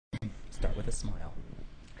Start with a smile.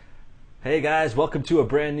 Hey guys, welcome to a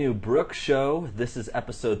brand new Brooks Show. This is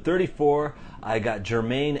episode 34. I got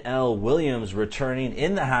Jermaine L. Williams returning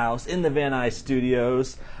in the house, in the Van Nuys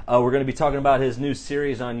Studios. We're going to be talking about his new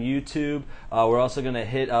series on YouTube. We're also going to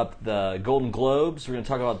hit up the Golden Globes. We're going to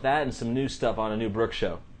talk about that and some new stuff on a new Brooks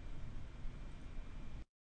Show.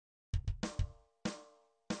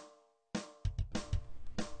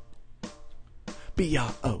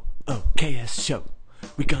 BROOKS show.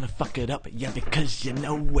 We gonna fuck it up, yeah, because you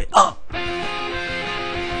know it.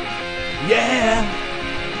 Yeah!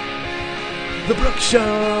 The Brooks Show!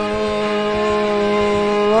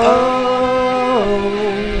 Oh,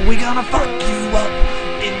 we gonna fuck you up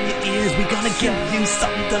in your ears. We gonna give you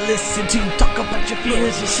something to listen to. Talk about your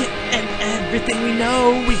fears, your shit, and everything we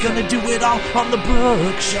know. We gonna do it all on the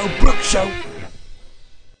Brooks Show. Brooks Show.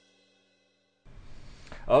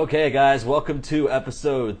 Okay guys, welcome to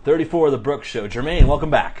episode 34 of the Brooks Show. Jermaine, welcome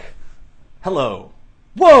back. Hello.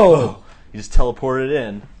 Whoa! You just teleported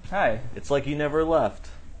in. Hi. It's like you never left.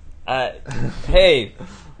 Hey,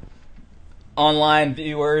 online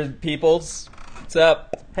viewers, peoples, what's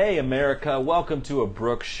up? Hey America, welcome to a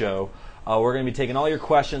Brooks Show. We're going to be taking all your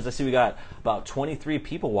questions. I see we got about 23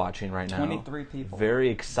 people watching right now. 23 people. Very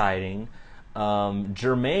exciting.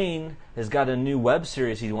 Jermaine has got a new web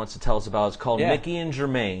series he wants to tell us about. It's called Mickey and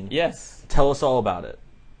Jermaine. Yes. Tell us all about it.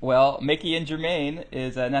 Well, Mickey and Jermaine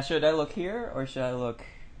is, now should I look here, or should I look,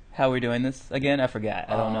 how are we doing this again? I forgot.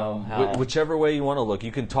 I don't know how. Whichever way you want to look.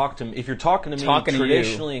 You can talk to me. If you're talking to me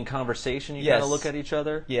traditionally in conversation, you gotta look at each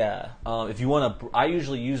other. Yeah. If you want to, I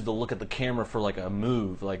usually use the look at the camera for like a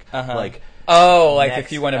move, like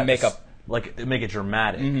if you want to make make it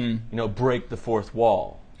dramatic. You know, break the fourth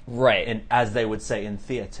wall. Right. And as they would say in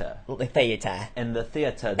theater. The theatre. In the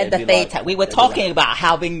theater. In the theatre. We were talking about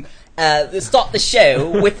having start the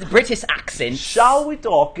show with British accents. Shall we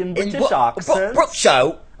talk in British accents? Brooks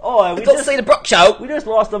Show. Oh, We've got to see the Brooks Show. We just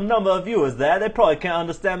lost a number of viewers there. They probably can't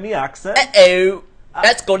understand me accent. Uh-oh.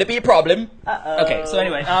 That's going to be a problem. Uh-oh. Okay, so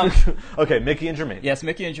anyway. Okay, Mickey and Jermaine. Yes,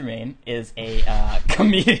 Mickey and Jermaine is a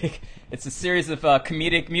comedic. It's a series of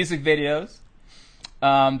comedic music videos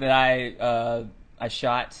that I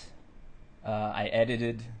shot, I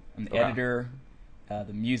edited, I'm the editor,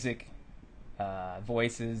 the music,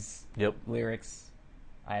 voices, lyrics,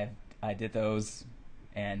 I did those,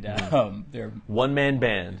 and they're one-man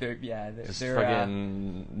band. They're just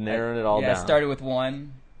fucking narrowing it all down. Yeah, I started with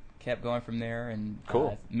one, kept going from there, and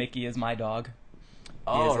cool. Mickey is my dog.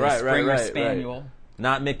 Oh, he is a Springer Spaniel.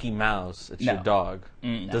 Not Mickey Mouse, it's your dog.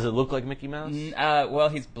 Does it look like Mickey Mouse? Well,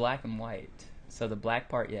 he's black and white. So the black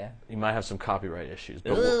part, yeah. You might have some copyright issues,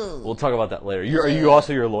 but we'll talk about that later. Are you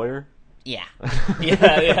also your lawyer? Yeah.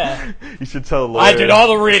 Yeah. You should tell a lawyer. I did all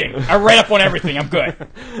the reading. I read up on everything. I'm good.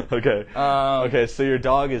 Okay. Okay, so your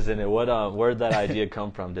dog is in it. Where did that idea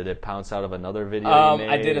come from? Did it pounce out of another video you made?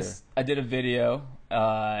 I did a video,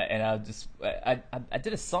 and I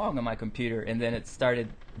did a song on my computer, and then it started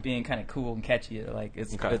being kind of cool and catchy. Like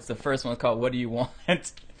it's the first one called "What Do You Want."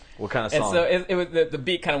 What kind of song? And so it was the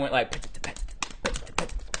beat kind of went like.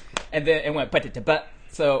 And then it went but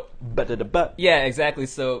so yeah, exactly.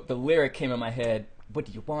 So the lyric came in my head. What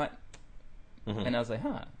do you want? And I was like,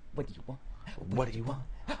 what do you want? What do you want?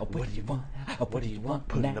 What do you want? What do you want?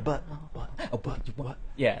 Put in the butt. What do you want?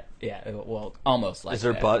 Yeah. Well, almost like. Is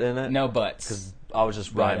there that. Butt in it? No butts. Because I was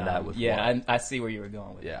just rhyming that with one. I see where you were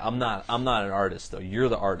going with. Yeah, I'm not an artist though. You're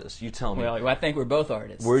the artist. You tell me. Well, I think we're both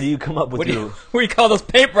artists. Where do you come up with what do you call those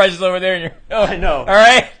paintbrushes over there in your? Oh, I know. All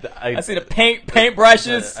right. I see the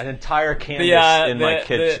paintbrushes. An entire canvas in my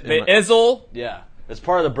kitchen. The Izzle. Yeah, it's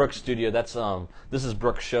part of the Brooks studio. That's This is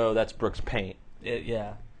Brooks Show. That's Brooks Paint.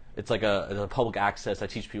 Yeah. It's like a public access. I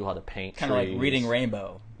teach people how to paint. Kind of like Reading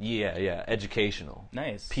Rainbow. Yeah, educational.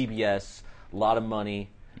 Nice. PBS, a lot of money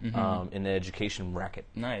in the education racket.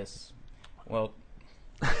 Nice. Well,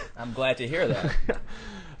 I'm glad to hear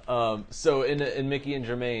that. So in Mickey and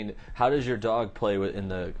Jermaine, how does your dog play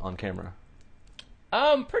on camera?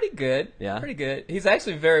 Pretty good. Yeah? Pretty good. He's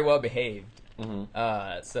actually very well behaved.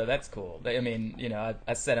 So that's cool. I mean,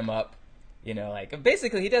 I set him up.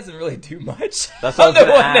 Basically, he doesn't really do much. That's what I was going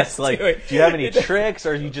to ask. Like, do you have any tricks,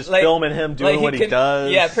 or are you just filming him doing what he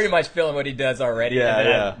does? Yeah, pretty much filming what he does already. Yeah, and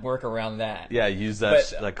then I work around that. Yeah, use that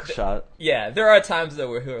shot. Yeah, there are times though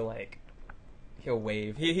where he'll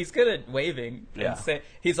wave. He's good at waving. Yeah. And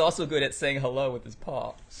he's also good at saying hello with his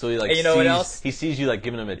paw. So he and you know what else? He sees you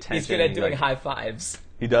giving him attention. He's good at doing high fives.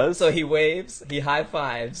 He does. So he waves. He high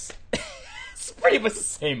fives. It's pretty much the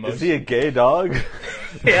same motion. Is he a gay dog?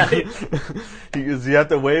 Yeah, Because you have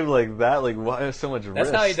to wave like that. Like, why is so much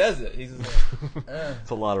wrist? that's how he does it. He's just like, It's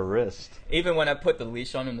a lot of wrist. Even when I put the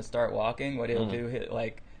leash on him to start walking, what he'll do,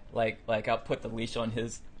 like I'll put the leash on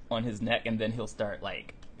his neck, and then he'll start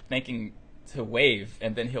like thinking to wave,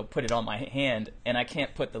 and then he'll put it on my hand, and I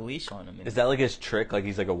can't put the leash on him. Is that like his trick? Like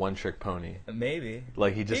he's like a one-trick pony? Maybe.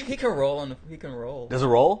 Like he just He can roll he can roll. does it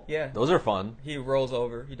roll? Yeah. Those are fun. He rolls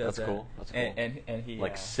over. He does That's that. cool. That's cool. And he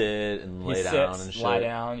Like sit and he lay sits, down and shit. lie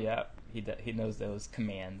down. Yeah. He knows those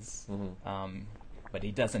commands. But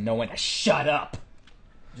he doesn't know when to shut up.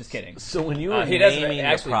 Just kidding. So when you were he doesn't naming the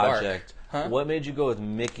actually bark. project, Huh? what made you go with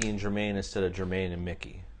Mickey and Jermaine instead of Jermaine and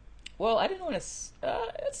Mickey? Well, I didn't want to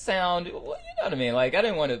sound. Well, you know what I mean. Like I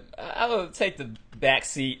didn't want to. I would take the back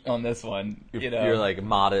seat on this one. You're like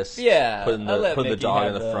modest. Yeah. Putting I'll let the Mickey dog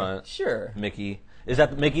in have the front. Sure. Mickey. Is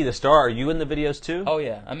that Mickey the star? Are you in the videos too? Oh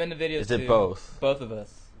yeah, I'm in the videos. Is it too. both? Both of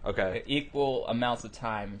us. Okay. Equal amounts of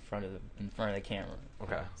time in front of the camera.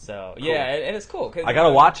 Okay. So yeah, and it's cool. 'Cause, I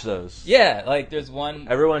gotta watch those. Yeah, like there's one.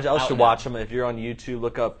 Everyone else out should now. watch them. If you're on YouTube,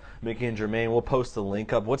 look up Mickey and Jermaine. We'll post the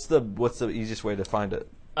link up. What's the easiest way to find it?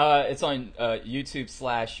 It's on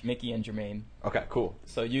YouTube / Mickey and Jermaine. Okay, cool.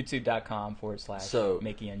 So YouTube.com / So,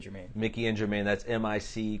 Mickey and Jermaine. Mickey and Jermaine. That's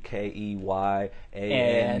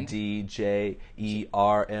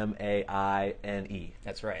MICKEYANDJERMAINE.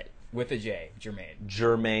 That's right, with a J, Jermaine.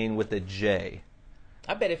 Jermaine with a J.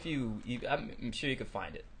 I bet if I'm sure you could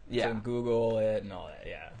find it. Yeah. So Google it and all that.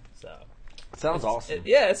 Yeah. So. Sounds awesome.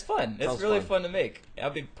 It's fun. It's Sounds really fun. fun to make. I'll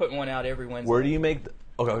be putting one out every Wednesday. Where do you make?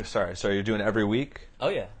 Okay, sorry. You're doing it every week. Oh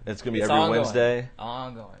yeah. It's gonna be It's every ongoing. Wednesday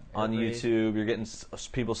Ongoing. on Every- YouTube. You're getting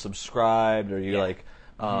people subscribed, or you Yeah. like,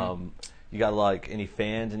 you got like any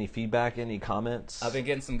fans, any feedback, any comments? I've been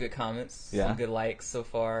getting some good comments, Yeah. some good likes so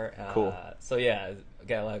far. Cool. So yeah,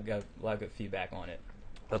 got a lot of good feedback on it.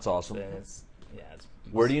 That's awesome. And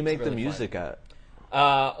Where do you it's make the really music fun.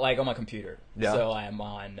 at? Like on my computer. Yeah. So I'm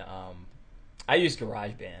on. I use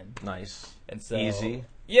GarageBand, Nice. and so Easy.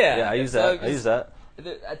 Yeah. Yeah, I use that. I use that.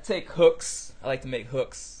 I take hooks. I like to make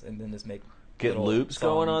hooks, and then just make Get little loops songs.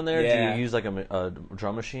 going on there. Yeah. Do you use like a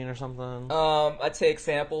drum machine or something? I take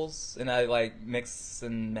samples and I like mix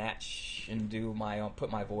and match and do my own,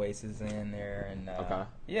 put my voices in there, and Okay.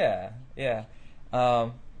 Yeah.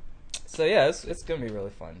 So yeah, it's gonna be really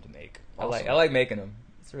fun to make. Awesome. I like making them.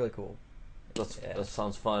 It's really cool. That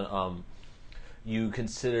sounds fun. You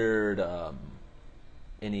considered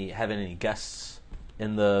having any guests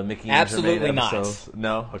in the Mickey and Absolutely Jermaine not. episodes?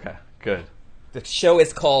 No. Okay. Good. The show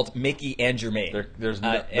is called Mickey and Jermaine. They're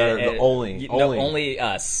and only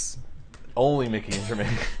us. Only Mickey and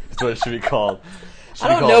Jermaine is what it should be called. I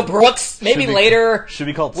don't know, Brooks. Maybe should be- later. Should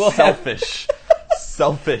be called We'll have- Selfish.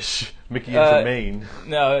 Selfish Mickey and Jermaine.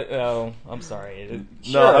 No, I'm sorry.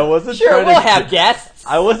 No, I wasn't Sure, trying to we'll have get- guests.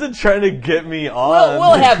 I wasn't trying to get me on.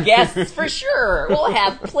 We'll have guests for sure. We'll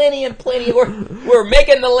have plenty and plenty. We're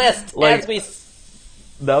making the list Like- as we.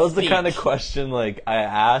 That was the Speech. kind of question like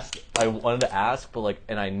I wanted to ask, but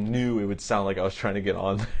and I knew it would sound like I was trying to get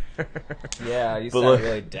on there. Yeah, you But sound look-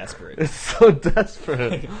 really desperate. It's so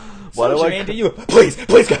desperate. Why do Jermaine, I? do you please go.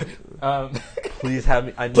 Please have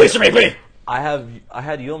me. Please, Jermaine, please. I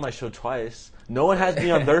had you on my show twice. No one has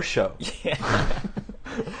me on their show. Yeah.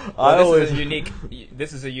 I Well, always.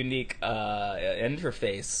 this is a unique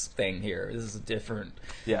interface thing here. This is a different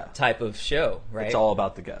Yeah. type of show, right? It's all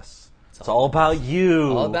about the guests. It's all about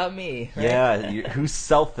you. all about me. Right? Yeah. Who's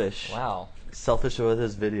selfish? Wow. Selfish with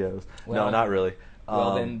his videos. No, Well- not really.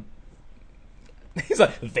 Well then, he's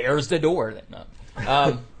like, "There's the door."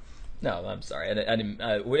 No, no, I'm sorry. I didn't.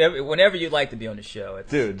 Whenever you'd like to be on the show, it's,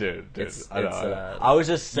 Dude. I know. I was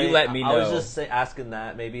just saying. you let me I was know. just asking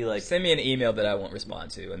that maybe like send me an email that I won't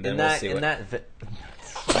respond to, and then in we'll that see in what.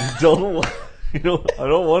 that. Don't. I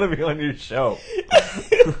don't want to be on your show.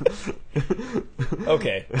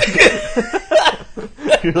 Okay.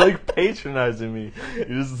 You're like patronizing me. You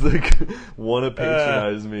just like want to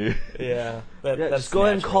patronize me. Yeah. Yeah, That's just go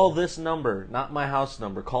ahead and natural. call this number, not my house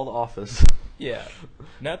number. Call the office. Yeah.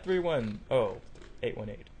 Not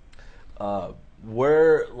 818.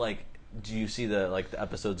 Where do you see the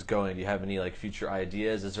episodes going? Do you have any future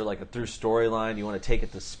ideas? Is there a through storyline? Do you want to take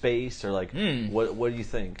it to space or what do you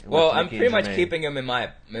think? Well, With I'm Mickey pretty and much Jermaine? keeping him in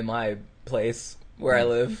my place where I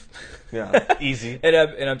live. Yeah, easy. and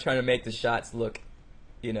I'm trying to make the shots look,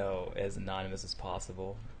 as anonymous as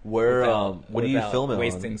possible. Where without- what do you without film it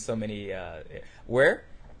wasting so many. Where?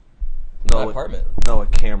 on? My apartment. No, a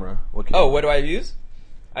camera. What Oh, what do I use?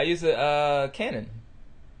 I use a Canon.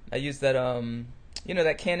 I use that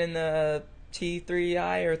that Canon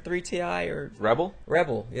T3i or 3Ti or Rebel?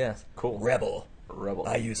 Rebel. Yes. Cool. Rebel. Rebel.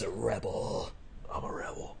 I use a Rebel. I'm a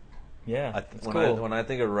rebel. Yeah, that's when cool. when I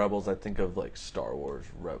think of rebels, I think of like Star Wars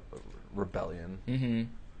Rebellion. Mm-hmm.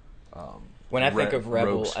 When I think of Rogue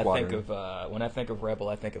rebel, I think Squadron. of when I think of rebel,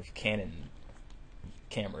 I think of Canon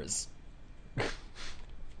cameras.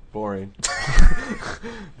 Boring.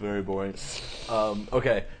 Very boring.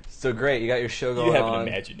 Okay, so great. You got your show going You have on. an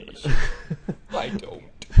imagination. I don't.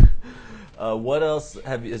 What else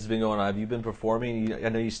has been going on? Have you been performing? I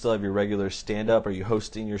know you still have your regular stand-up. Are you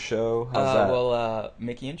hosting your show? How's that? Well,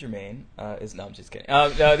 Mickey and Jermaine is no, I'm just kidding. No,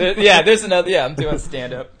 there's another. Yeah, I'm doing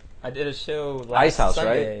stand-up. I did a show last Ice House,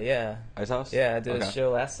 Sunday. right? Yeah. Ice House? Yeah, I did Okay. a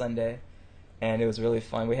show last Sunday, and it was really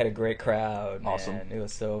fun. We had a great crowd. Man. Awesome. It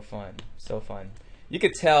was so fun. So fun. You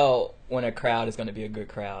could tell when a crowd is going to be a good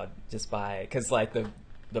crowd just by, because like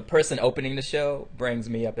the person opening the show brings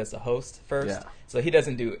me up as a host first. Yeah. So he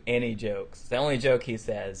doesn't do any jokes. The only joke he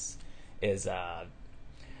says is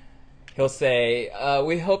he'll say,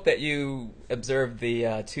 we hope that you observe the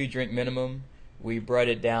 2-drink minimum. We brought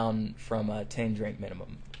it down from a 10-drink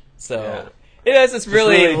minimum. So Yeah. it is this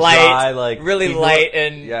really light, dry, like, really he light,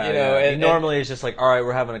 and Yeah, you know, yeah. and, Normally it's just like, all right,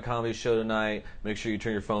 we're having a comedy show tonight. Make sure you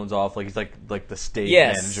turn your phones off. Like he's like the stage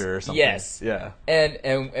Yes, manager or something. yes. Yeah. and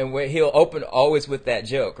he'll open always with that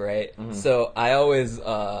joke, right? Mm-hmm. So I always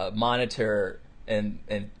monitor and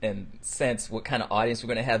sense what kind of audience we're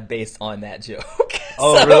going to have based on that joke.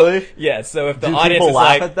 Oh, So, really? Yeah. So if the Do audience people is laugh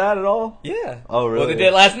like, at that at all? yeah, Oh, really? Well, they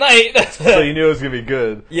did last night. So you knew it was gonna be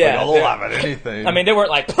good. Yeah, Like, I'll they're- laugh at anything. I mean, they weren't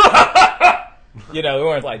like, they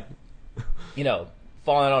weren't like,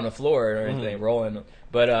 falling on the floor or anything, rolling.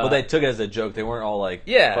 But well, they took it as a joke. They weren't all like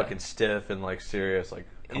Yeah. fucking stiff and like serious. Like,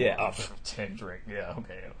 come yeah, on. 10 drink. Yeah,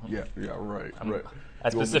 okay. yeah, right. I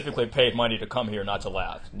specifically paid money to come here, not to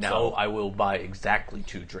laugh. Now I will buy exactly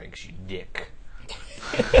 2 drinks, you dick.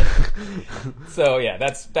 So yeah,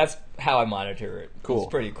 that's how I monitor it. Cool.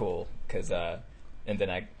 It's pretty cool because and then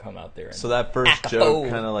I come out there. And, So that first Act a joke fool.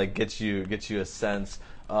 kind of like gets you a sense.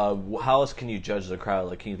 How else can you judge the crowd?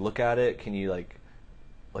 Like, can you look at it? Can you like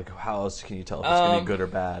how else can you tell if it's gonna be good or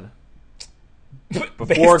bad? Before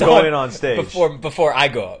Based going on stage. Before I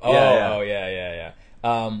go up. Oh, Yeah,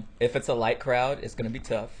 yeah. If it's a light crowd, it's gonna be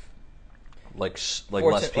tough. Like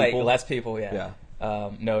less people. Like less people. Yeah. Yeah.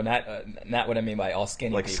 No, not what I mean by all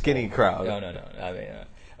skinny. Like people. skinny crowd. No. I mean,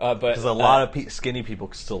 but Because a lot of skinny people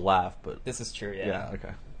can still laugh, but this is true. Yeah. yeah,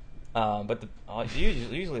 okay. But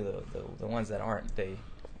usually the ones that aren't, they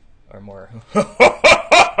are more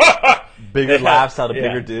Bigger laughs out of Yeah.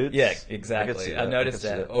 bigger dudes. Yeah, I could exactly. see I that. noticed I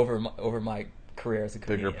could see that over my career as a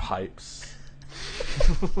Bigger comedian. pipes.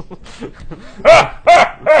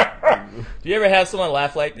 Do you ever have someone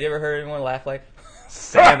laugh like? Do you ever heard anyone laugh like?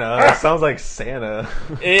 Santa. It sounds like Santa.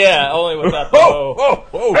 Yeah, only without the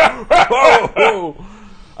oh.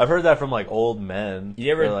 I've heard that from like old men.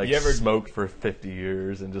 You ever- that, like, you ever- smoked for 50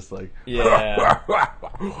 years and just like Yeah.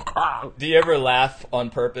 Do you ever laugh on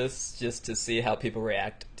purpose just to see how people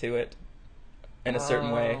react to it in a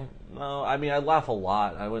certain way? No, I mean I laugh a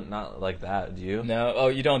lot. I wouldn't not like that. Do you? No. Oh,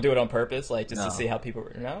 you don't do it on purpose, like just No. to see how people.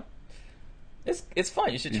 No. It's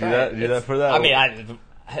fun. You should You try do that? it. You do that It's- for that? I mean,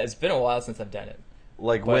 it's been a while since I've done it.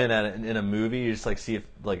 Like But- when in a movie, you just like see if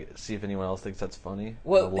anyone else thinks that's funny.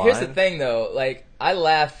 Well, A here's the line? thing though. Like, I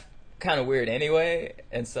laugh kind of weird anyway,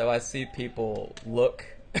 and so I see people look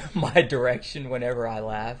my direction whenever I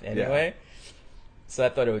laugh anyway. So I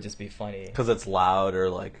thought it would just be funny. Because it's loud or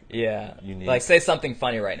like. Yeah. Unique. Like, say something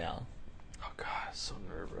funny right now, Oh god, it's so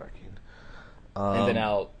nerve wracking. and then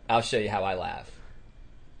I'll show you how I laugh.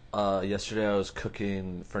 Yesterday I was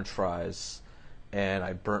cooking French fries, and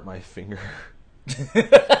I burnt my finger.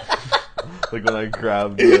 Like when I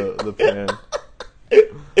grabbed the pan.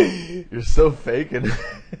 You're so fake, and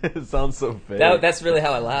it sounds so fake. That's really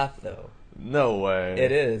how I laugh, though. No way.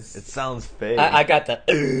 It is. It sounds fake. I got the,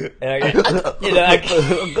 and I got,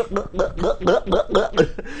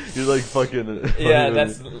 You're like fucking. yeah,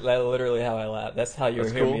 that's literally how I laugh. That's how you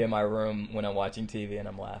That's hear cool. me in my room when I'm watching TV and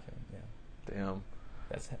I'm laughing. Yeah, Damn.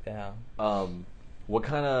 that's yeah. What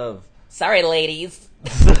kind of? Sorry, ladies.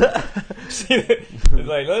 It's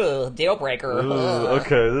like, ugh. Deal breaker.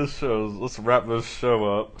 Okay, this shows. Let's wrap this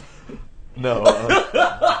show up. No.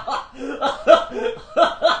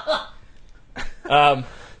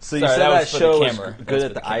 So you Sorry, said that that, was for the show was camera. That was good for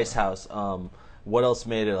at the the Ice House. What else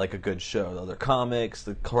made it like a good show? The other comics,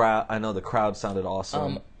 the crowd. I know the crowd sounded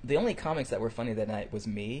awesome. The only comics that were funny that night was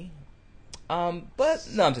me. But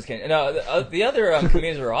no, I'm just kidding. No, the other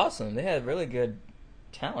comedians were awesome. They had really good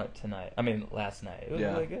talent tonight. I mean, last night it was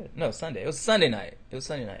Yeah. really good. No, Sunday. It was Sunday night.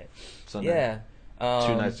 Sunday. Sunday. Yeah.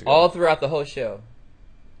 2 nights ago. All throughout the whole show.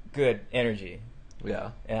 Good energy.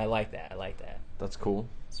 Yeah, And I like that. that's cool.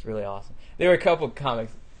 It's really awesome. There were a couple of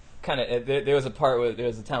comics. There was a part where there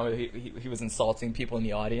was a time where he was insulting people in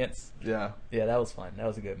the audience. Yeah. Yeah, that was fun. That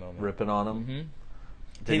was a good moment. Ripping on him. Mm-hmm.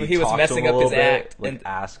 Did He was talk to messing him a up his little bit? act Like and-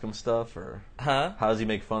 ask him stuff, or Huh? how does he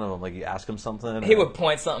make fun of him? Like you ask him something. He or- would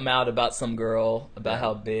point something out about some girl, about Yeah.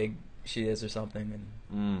 how big she is or something,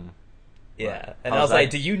 and yeah. Right. And How's I was that- like,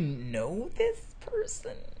 "Do you know this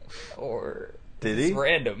person, or Did is he? this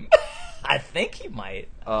random?" I think he might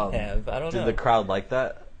have. I don't Did know. the crowd like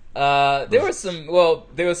that? There was some. Well,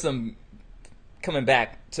 there was some coming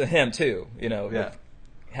back to him too. You know, Yeah.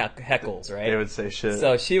 with heckles, right? They would say shit.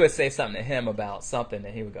 So she would say something to him about something,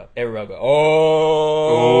 and he would go. Everyone would go, oh,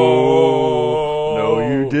 "Oh, no,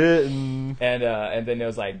 you didn't. And then it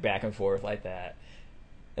was like back and forth like that.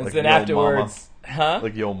 And Like then Yo afterwards, huh?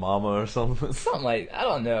 Like yo mama or something. Something like, I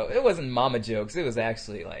don't know. It wasn't mama jokes. It was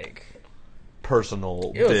actually like,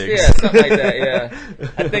 Personal it was, digs. yeah, something like that. Yeah,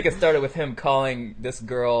 I think it started with him calling this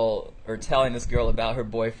girl or telling this girl about her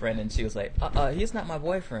boyfriend, and she was like, he's not my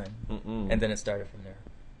boyfriend. Mm-mm. And then it started from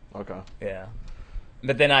there. Okay. Yeah,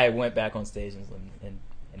 but then I went back on stage and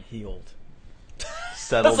healed. I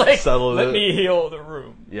Settled, was like, settled let it. me heal the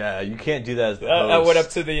room. Yeah, you can't do that as the I went up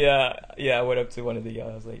host. to the I went up to one of the I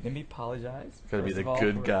was like, let me apologize. Gotta be first the of all,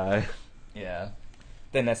 good for-" guy. Yeah.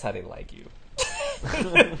 Then that's how they like you.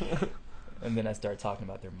 And then I start talking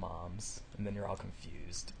about their moms, and then you're all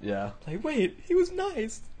confused. Yeah. Like, wait, he was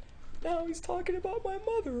nice. Now he's talking about my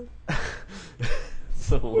mother.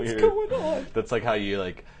 So What's weird. going on? That's like how you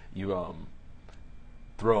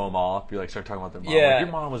throw them off. You like start talking about their mom. Yeah. Like,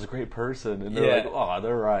 your mom was a great person, and they're Yeah. like, oh,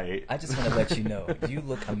 they're right. I just want to let you know, you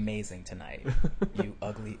look amazing tonight. You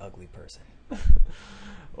ugly, ugly person.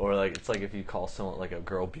 Or like it's like if you call someone like a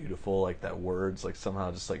girl beautiful, like that words like somehow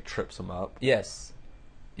just like trips them up. Yes.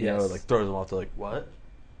 You Yes. know, like throws them off. They're like, what?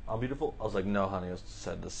 I'm beautiful? I was like, no, honey. I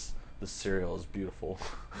said this cereal is beautiful.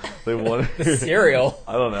 They want The cereal.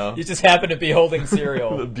 I don't know. You just happen to be holding The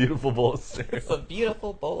cereal. beautiful bowl of cereal. It's a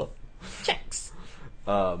beautiful bowl of checks.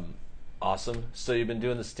 Awesome. So you've been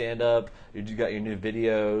doing the stand up. You got your new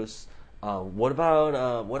videos. What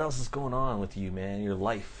about what else is going on with you, man? Your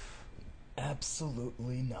life.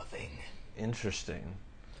 Absolutely nothing. Interesting.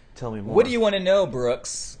 Tell me more. What do you want to know,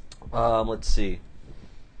 Brooks? Let's see.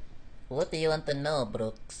 What do you want to know,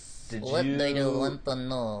 Brooks? Did What do you- you want to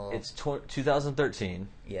know? It's 2013.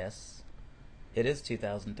 Yes. It is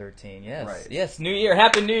 2013, yes. Right. Yes, New Year.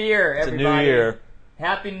 Happy New Year, It's a everybody. new year.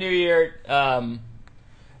 Happy New Year.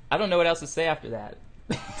 I don't know what else to say after that.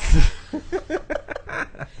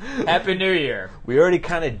 Happy New Year. We already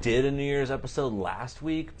kind of did a New Year's episode last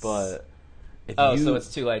week, but if Oh, you, so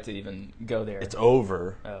it's too late to even go there. it's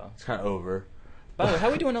over. Oh. It's kind of over. By the way, how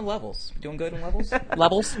are we doing on levels? We doing good on levels?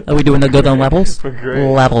 Levels? Are we doing the good on levels? We're great.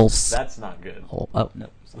 Levels. That's not good. Oh, no.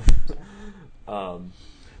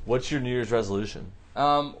 What's your New Year's resolution?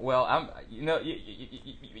 Well, I'm,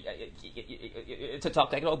 to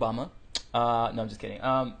talk like Obama. No, I'm just kidding.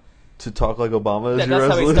 To talk like Obama is That's your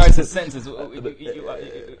how he resolution? starts his sentences.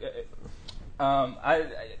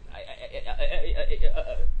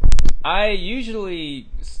 I usually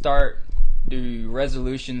start the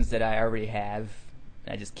resolutions that I already have,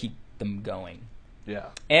 and I just keep them going. Yeah.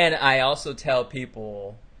 And I also tell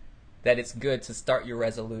people that it's good to start your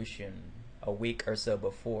resolution a week or so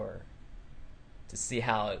before to see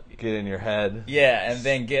how it, Get in your head. yeah, and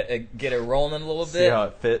then get it rolling a little See bit, how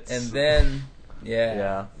it fits. and then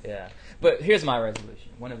yeah. Yeah. But here's my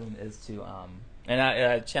resolution. One of them is to and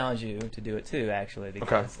I challenge you to do it too, actually,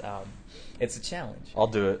 because it's a challenge. I'll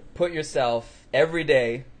do it. Put yourself every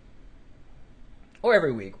day or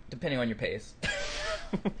every week, depending on your pace.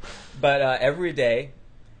 But every day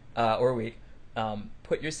or week,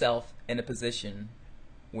 put yourself in a position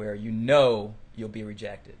where you know you'll be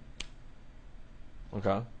rejected.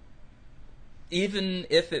 Okay. Even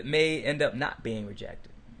if it may end up not being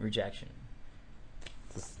rejection.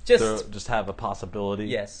 Just have a possibility.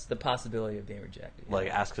 Yes, the possibility of being rejected. Like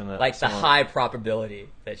asking like the someone, high probability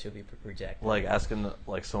that you'll be rejected. like asking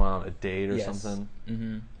like someone on a date or Yes. something,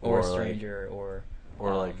 Mm-hmm. Or a Or, like- stranger, or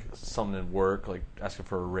like someone in work, like asking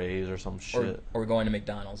for a raise or some shit. or going to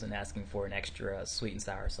McDonald's and asking for an extra sweet and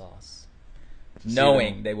sour sauce, See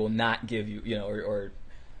knowing them. they will not give you, or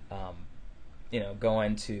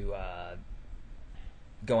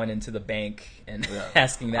going into the bank and Yeah.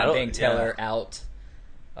 asking I that don't- bank teller out.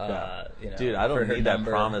 Yeah. You know, Dude, I for don't her need that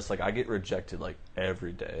number. promise. Like I get rejected like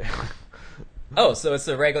every day. Oh, so it's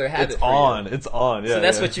a regular habit. It's for you. on. It's on. Yeah. So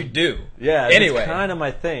that's yeah. what you do. Yeah. Anyway. It's kind of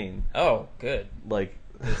my thing. Oh, good. Like,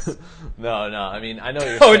 no. I mean, I know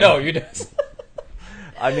you're. Oh saying- no, you don't.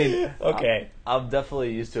 I mean, Okay. I'm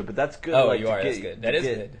definitely used to it, but that's good. Oh, like, you to are. Get, That's good. That to is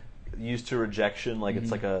get good. used to rejection, like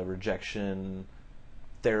it's like a rejection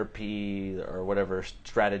therapy or whatever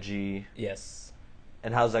strategy. Yes.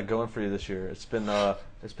 And how's that going for you this year? It's been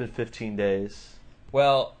 15 days.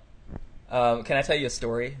 Well, can I tell you a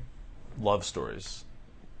story? Love stories.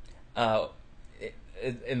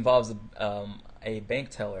 It involves a bank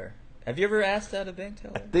teller. Have you ever asked out a bank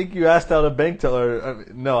teller? I think you asked out a bank teller.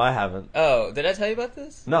 No, I haven't. Oh, did I tell you about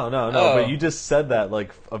this? No. Oh. But you just said that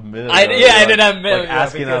like a minute ago. I did a minute like ago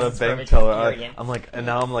asking out a because it's from bank teller. experience. I'm like, and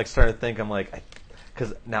now I'm like starting to think. I'm like,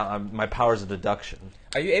 because now my powers of deduction.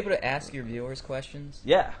 Are you able to ask your viewers questions?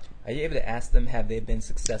 Yeah. Are you able to ask them, have they been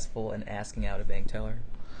successful in asking out a bank teller?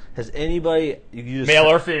 Has anybody you just Male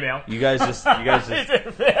or female? You guys just Male.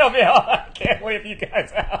 I can't wait you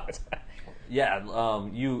guys out. yeah.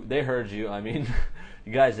 They heard you. I mean,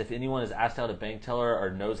 you guys. If anyone has asked out a bank teller or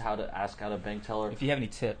knows how to ask out a bank teller, If you have any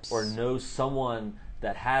tips. or knows someone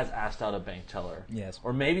that has asked out a bank teller, Yes.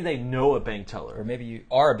 or maybe they know a bank teller, Or maybe you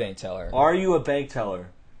are a bank teller. are you a bank teller?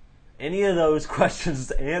 Any of those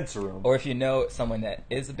questions, answer them. Or if you know someone that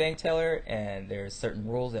is a bank teller and there's certain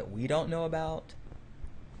rules that we don't know about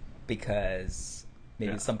because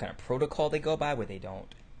maybe it's some kind of protocol they go by where they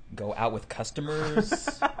don't go out with customers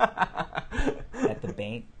at the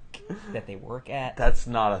bank that they work at. That's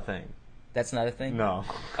not a thing. That's not a thing? No.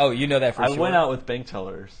 Oh, you know that for I sure? went out with bank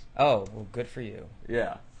tellers. Oh, well, good for you.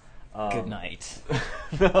 Yeah. Good night.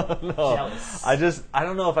 No. Jealous. I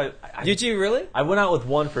don't know if I Did you really? I went out with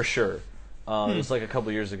one for sure. It was like a couple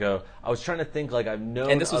years ago. I was trying to think like I've known.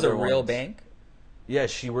 And this was a other real ones. bank? Yeah,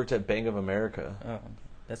 she worked at Bank of America. Oh,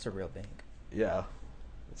 that's a real bank. Yeah,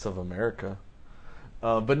 it's of America.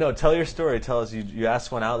 But no, tell your story. Tell us you asked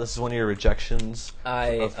one out. This is one of your rejections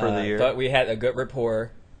for the year. Thought we had a good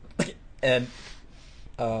rapport, and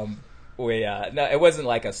we no, it wasn't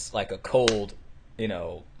like a cold,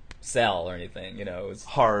 sell or anything. It was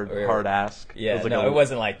hard ask. Yeah, it was like it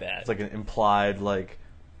wasn't like that. It's like an implied like.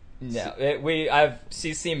 No,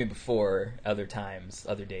 she's seen me before other times,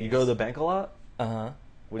 other days. You go to the bank a lot? Uh-huh.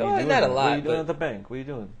 What are you doing? Not a lot. What are you doing but at the bank? What are you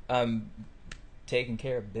doing? I'm taking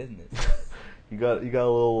care of business. You got a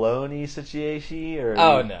little loany situation, or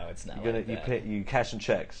No, it's not. You cashing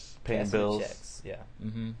checks, paying Cash bills. checks. Yeah.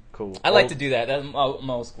 Mm-hmm. Cool. I like to do that. That's my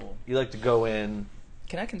old school. You like to go in.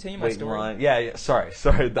 Can I continue my Wait in story? line. Yeah. Sorry. I just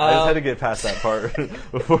had to get past that part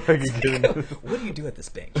before I could get into. What do you do at this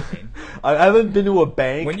bank, Shane? I haven't been to a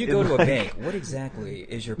bank. When you go in, to a like- bank, what exactly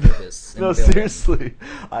is your purpose? in No, the building? seriously,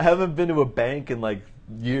 I haven't been to a bank in like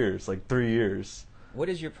years, like 3 years. What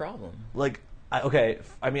is your problem? Like, I used Can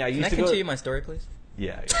I to go. continue my story, please?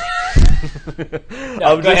 Yeah. No,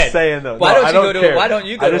 I'm go just ahead. saying though. Why No, don't I you don't go to- care. why don't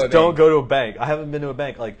you go I to just a don't bank? go to a bank. I haven't been to a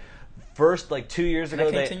bank. Like, first, like 2 years Can ago,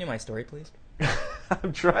 I continue my story, please?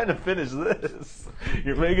 I'm trying to finish this.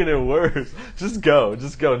 You're making it worse. Just go.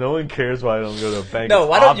 No one cares why I don't go to a bank. No, It's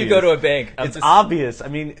why don't you go obvious. to a bank? It's obvious. I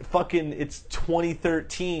mean, it's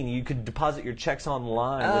 2013. You could deposit your checks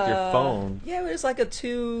online with your phone. Yeah, but it's like a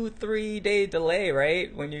 2-3 day delay,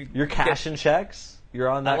 right? When You're cashing checks. You're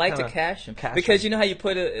on that. I like to kinda cash them cash because them. you know how you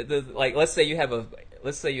put like let's say you have a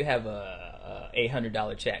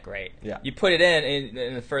 $800 check, right? Yeah. You put it in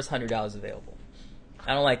and the first $100 available.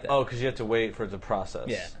 I don't like that. Oh, because you have to wait for it to process.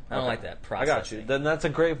 Yeah, I don't like that I got you. processing. Then that's a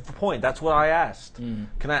great point. That's what I asked. Can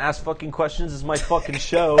I ask fucking questions? This is my fucking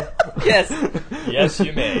show. Yes, yes,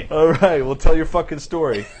 you may. All right, well, tell your fucking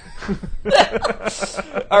story.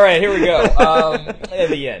 All right, here we go. At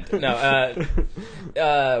the end.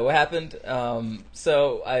 No, what happened?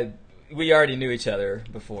 We already knew each other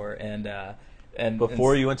before, and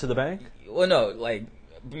Before you went to the bank? Well, no, like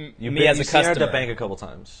me You've as a seen her customer. at the bank a couple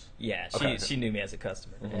times. Yeah, Okay. she knew me as a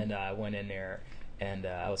customer, and I went in there, and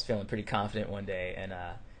I was feeling pretty confident one day,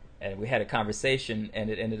 and we had a conversation, and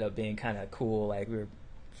it ended up being kind of cool. Like we were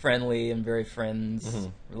friendly and very friendly.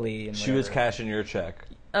 And She was whatever. cashing your check.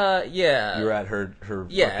 Yeah. You were at her at her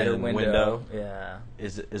fucking window. Yeah.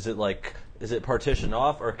 Is it partitioned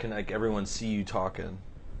off, or can like everyone see you talking?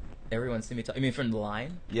 Everyone see me talk. You mean from the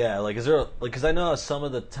line? Yeah, like is there like because I know some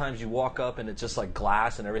of the times you walk up and it's just like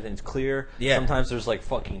glass and everything's clear. Yeah. Sometimes there's like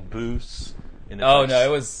fucking booths. And it's Oh like, no, it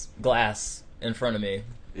was glass in front of me.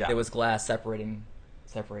 Yeah. It was glass separating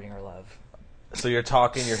our love. So you're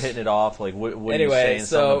talking, you're hitting it off. Like what are you Anyway, saying?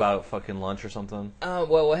 so- Something about fucking lunch or something?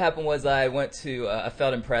 Well, what happened was I went to. I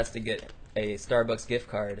felt impressed to get a Starbucks gift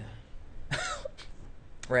card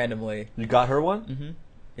randomly. You got her one? Mm-hmm.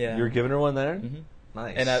 Yeah. You were giving her one there? Mhm.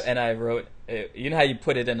 Nice. And I wrote. You know how you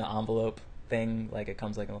put it in an envelope thing, like it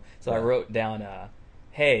comes like. So I Yeah. wrote down,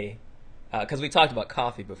 "Hey," because we talked about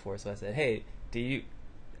coffee before. So I said, "Hey, do you?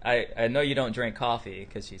 I know you don't drink coffee,"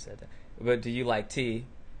 because she said that. But do you like tea?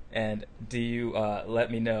 and do you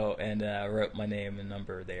let me know? And I wrote my name and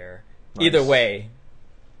number there. Nice. Either way,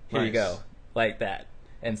 here you Nice. go, like that.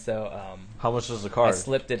 And so How much was the I card?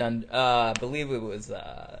 slipped it on. I believe it was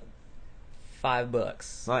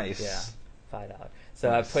 $5. Nice. Yeah, $5. So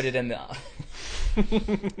I put it in the.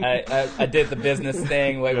 I did the business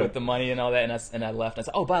thing with the money and all that, and I left. I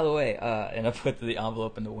said, "Oh, by the way," and I put the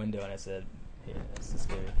envelope in the window, and I said, "Here, this is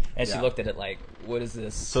good." And she Yeah. looked at it like, "What is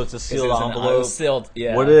this?" So it's a 'Cause sealed it was envelope? It was sealed.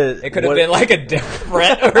 Yeah. What is- It could have what- been like a death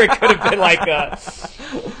threat, or it could have been like a.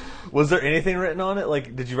 Was there anything written on it?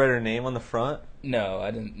 Like, did you write her name on the front? No, I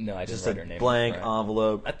didn't. No, I Just didn't a write her name. blank on the front.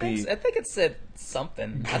 envelope. I think it said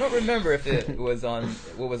something. I don't remember if it was on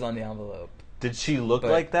what was on the envelope. Did she look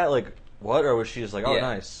But- like that? Like, what? Or was she just like, oh, Yeah.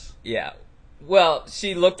 nice? Yeah. Well,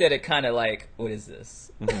 she looked at it kind of like, what is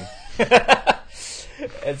this?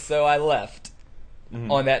 And so I left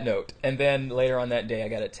on that note. And then later on that day, I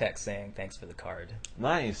got a text saying, thanks for the card.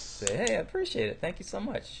 Nice. Say, hey, I appreciate it. Thank you so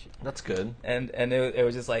much. That's good. And it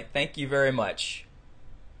was just like, thank you very much.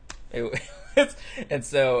 And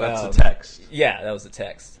so... That's a text. Yeah, that was a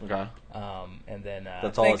text. Okay. And then...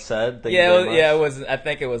 That's all it said? Thank you yeah, very much? yeah, it was. I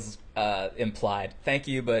think it was implied. Thank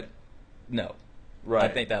you, but no. Right. I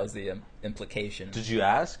think that was the implication. Did you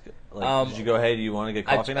ask? Like, did you go, hey, do you want to get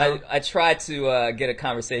coffee now? I tried to get a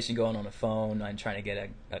conversation going on the phone. I'm trying to get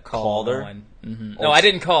a call Called her? going. No, I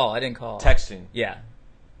didn't call. Texting. Yeah,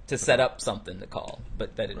 to set up something to call,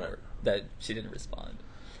 but that didn't Right. work. That she didn't respond.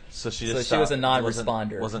 So she So just she was stopped- a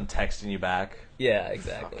non-responder. Wasn't texting you back. Yeah, I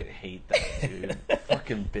exactly. fucking hate that, dude.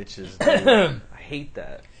 Fucking bitches, dude. I hate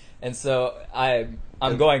that. And so I'm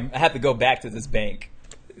going. I have to go back to this bank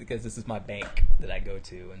because this is my bank that I go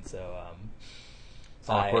to, and so It's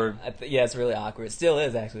awkward. yeah, it's really awkward. It still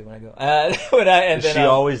is actually when I go. Is she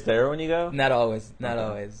always there when you go? Not always. Not Okay.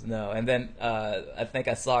 always. No. And then I think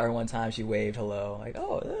I saw her one time. She waved hello. Like,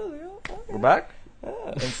 oh, there we go. Okay. We're back? Yeah.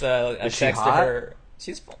 And so I Is she texted hot? her.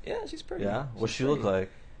 She's she's pretty. Yeah. What's She's she look pretty.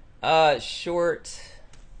 like? Short,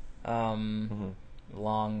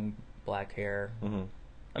 long black hair. Mm-hmm.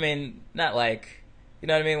 I mean, not like, you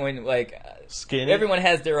know what I mean? When like Skinny? everyone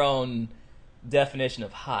has their own definition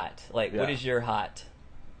of hot. Like, what Yeah. is your hot?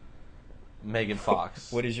 Megan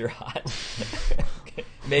Fox. What is your hot? Okay.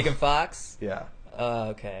 Megan Fox. Yeah.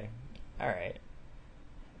 Okay. All right.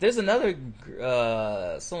 There's another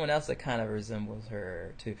someone else that kind of resembles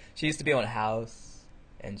her too. She used to be on House,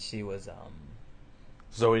 and she was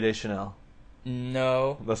Zooey Deschanel.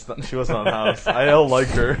 no, That's not, she wasn't on House. I don't like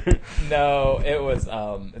her. no, it was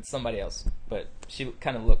it's somebody else, but she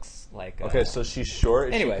kind of looks like Okay, so she's short.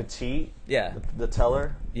 Is Anyway. she petite? yeah, The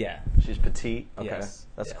teller? yeah. She's petite. Okay, Yes,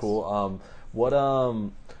 that's yes. cool.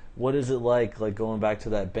 What is it like going back to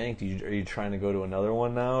that bank? Are you trying to go to another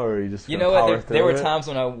one now, or are you just You gonna know what? power There were through it? times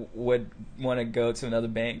when I would want to go to another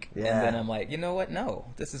bank, Yeah. and then I'm like, you know what? No,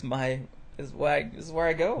 this is where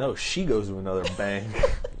I go. No, she goes to another bank.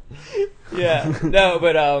 Yeah, no,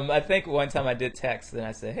 but I think one time I did text and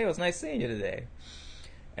I said, "Hey, it was nice seeing you today,"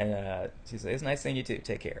 and she said, "It's nice seeing you too.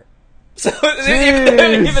 Take care." So even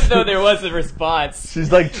though there was a response,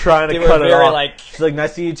 She's like trying to They were cut it very, off. like- She's like, "Nice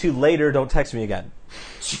to see you too. Later, don't text me again."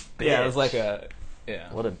 yeah, it was Bitch. like a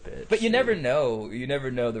yeah. What a bitch. But you never know. You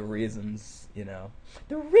never know the reasons. You know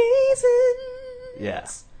the reasons. Yeah,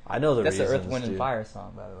 I know the That's the reasons. Earth, Wind, and dude. Fire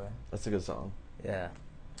song, by the way. That's a good song. Yeah.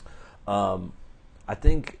 I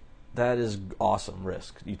think that is awesome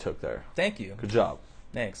risk you took there. Thank you. Good job.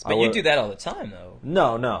 Thanks. I But you would- do that all the time, though.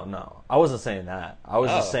 No. I wasn't saying that. I was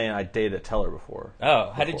just Oh. saying I dated a teller before.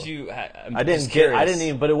 Oh, how did Before. you? I didn't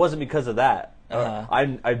even, but it wasn't because of that. Uh-huh.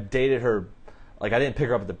 I dated her, like I didn't pick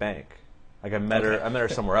her up at the bank. Like I met her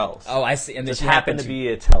somewhere else. Oh, I see. And then just she happened to be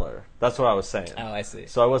a teller. That's what I was saying. Oh, I see.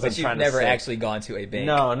 So I wasn't But you've trying to never say- actually gone to a bank.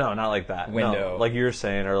 No, not like that. Window. No, like you were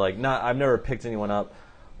saying, or like not. I've never picked anyone up.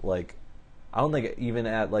 Like I don't think even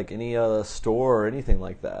at like any store or anything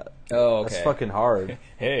like that. Oh, okay. That's fucking hard.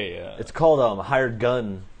 Hey, It's called hired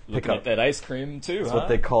gun looking pickup. at that ice cream too, That's huh? what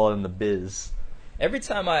they call it in the biz. Every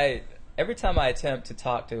time I attempt to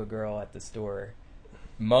talk to a girl at the store,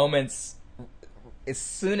 moments as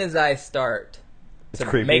soon as I start to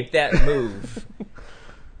creepy. make that move,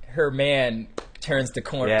 her man turns the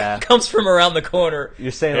corner, Yeah. comes from around the corner,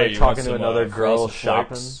 You're saying Hey, like you talking want to some, another girl Frosted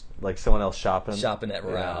shopping, Flakes? like someone else shopping. shopping at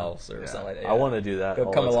Yeah. Ralph's or Yeah. something like that. I want to do that. Go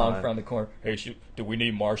all come the along time. from the corner. Hey, do we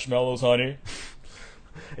need marshmallows, honey?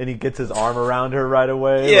 And he gets his arm around her right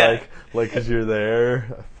away, Yeah. like because you're there.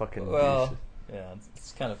 I fucking Well, douche. yeah,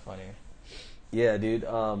 it's kind of funny. Yeah, dude.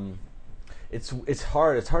 It's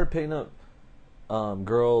hard. It's hard picking up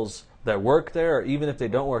girls that work there, or even if they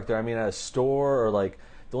don't work there. I mean, at a store or like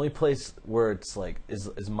The only place where it's like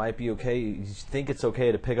is might be okay. You think it's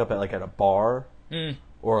okay to pick up at a bar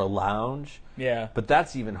or a lounge. Yeah. But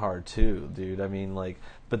that's even hard too, dude. I mean, like,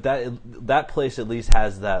 but that place at least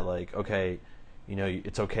has that, like, okay, you know,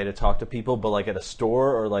 it's okay to talk to people. But like at a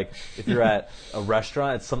store or like if you're at a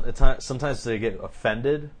restaurant, sometimes they get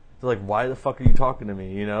offended. They're like, why the fuck are you talking to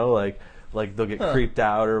me? You know, like they'll get creeped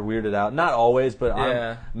out or weirded out. Not always,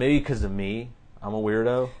 but maybe because of me. I'm a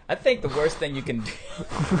weirdo. I think the worst thing you can do...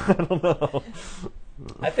 I don't know.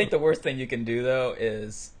 I think the worst thing you can do, though,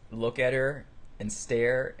 is look at her and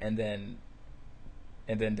stare and then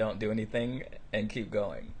don't do anything and keep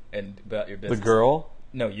going and about your business. The girl?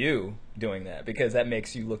 No, you doing that, because that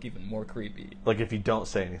makes you look even more creepy. Like if you don't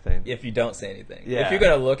say anything. If you don't say anything. Yeah. If you're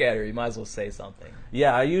going to look at her, you might as well say something.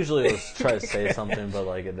 Yeah, I usually try to say something, but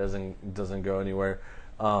like it doesn't go anywhere.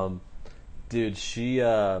 Dude,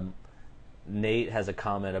 Nate has a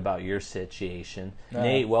comment about your situation.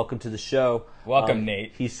 Nate, welcome to the show. Welcome,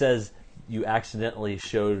 Nate. He says you accidentally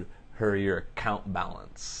showed her your account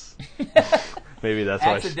balance. Maybe that's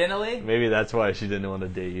why. Accidentally? Maybe that's why she didn't want to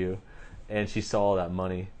date you, and she saw all that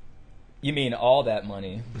money. You mean all that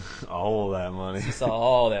money? All that money. She saw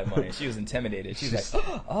all that money. She was intimidated. She was like,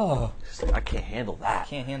 oh. She's like, I can't handle that. I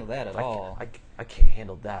can't handle that at all. I can't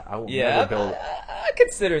handle that. I will never build. I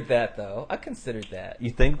considered that, though. I considered that.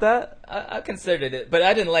 You think that? I considered it, but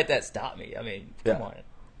I didn't let that stop me. I mean, come on.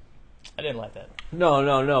 I didn't like that.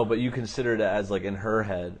 No. But you considered it as, like, in her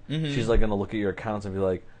head. Mm-hmm. She's like gonna look at your accounts and be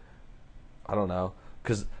like, I don't know.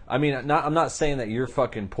 Because I mean, I'm not saying that you're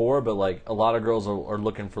fucking poor, but like a lot of girls are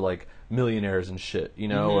looking for like millionaires and shit, you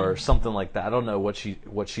know, or something like that. I don't know what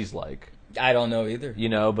she's like. I don't know either. You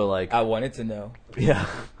know, but like I wanted to know. Yeah.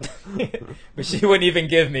 But she wouldn't even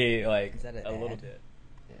give me like a little bit.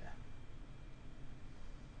 Yeah.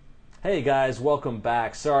 Hey guys, welcome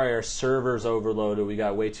back. Sorry our server's overloaded. We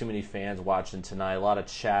got way too many fans watching tonight. A lot of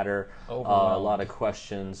chatter, a lot of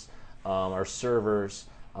questions. Our servers.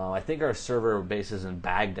 I think our server base is in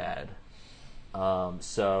Baghdad.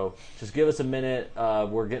 So just give us a minute.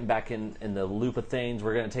 We're getting back in the loop of things.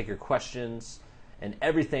 We're going to take your questions and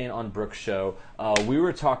everything on Brooks Show. I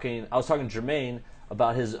was talking to Jermaine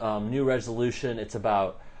about his new resolution. It's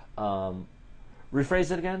about,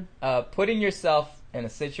 rephrase it again? Putting yourself in a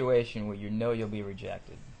situation where you know you'll be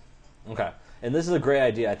rejected. Okay. And this is a great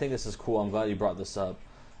idea. I think this is cool. I'm glad you brought this up.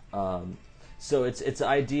 So it's an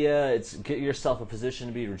idea. It's get yourself a position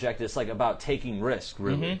to be rejected. It's like about taking risk,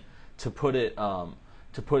 really. To put it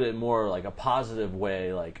more like a positive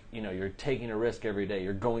way, like, you know, you're taking a risk every day.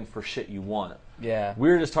 You're going for shit you want. Yeah. We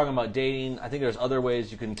were just talking about dating. I think there's other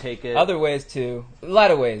ways you can take it. Other ways too. A lot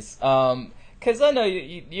of ways. Because I know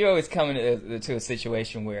you always come into a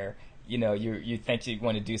situation where, you know, you think you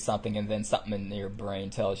want to do something and then something in your brain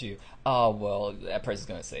tells you, oh, well, that person's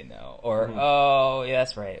going to say no. Or, oh, yeah,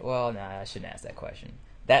 that's right. Well, nah, I shouldn't ask that question.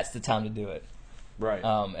 That's the time to do it. Right.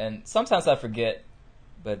 And sometimes I forget,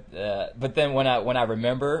 but then when I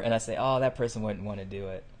remember and I say, oh, that person wouldn't want to do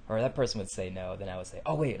it, or that person would say no, then I would say,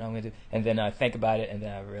 oh, wait, no, I'm going to do it. And then I think about it, and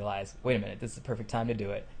then I realize, wait a minute, this is the perfect time to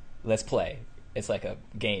do it. Let's play. It's like a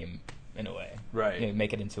game in a way. Right. You know,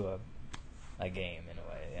 make it into a game in a way.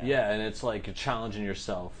 Yeah, and it's like you're challenging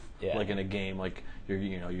yourself, like in a game, like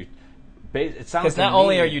it sounds. Because not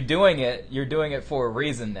only are you doing it, you're doing it for a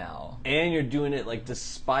reason now, and you're doing it like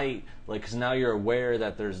despite, like, because now you're aware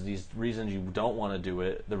that there's these reasons you don't want to do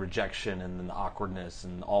it, the rejection and then the awkwardness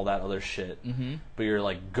and all that other shit. Mm-hmm. But you're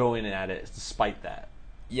like going at it despite that.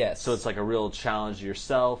 Yes. So it's like a real challenge to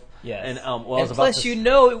yourself. Yes. And and plus, you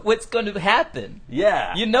know what's going to happen.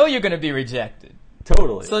 Yeah. You know you're going to be rejected.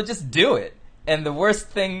 Totally. So just do it. And the worst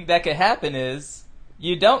thing that could happen is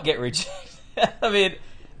you don't get rejected. I mean,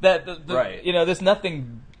 right. You know, there's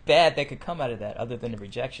nothing bad that could come out of that other than a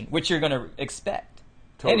rejection, which you're going to expect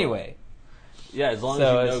anyway. Yeah, as long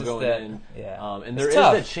as you know going in. Yeah. And there is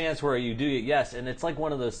a chance where you do it, yes. And it's like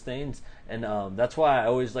one of those things, and that's why I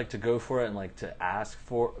always like to go for it and like to ask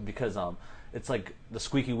for, because it's like the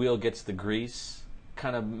squeaky wheel gets the grease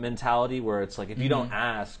kind of mentality, where it's like if you don't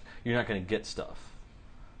ask, you're not going to get stuff.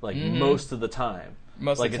 Like most of the time.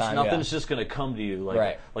 Nothing's just going to come to you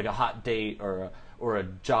like a hot date or a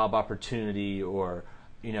job opportunity or,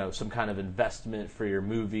 you know, some kind of investment for your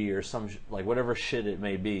movie or some like whatever shit it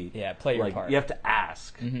may be. Yeah, play your part. You have to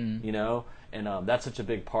ask, you know, and that's such a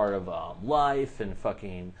big part of life and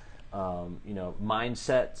fucking you know,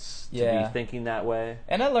 mindsets to be thinking that way.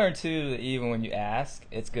 And I learned too that even when you ask,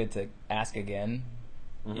 it's good to ask again.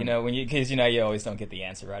 You know, because you know you always don't get the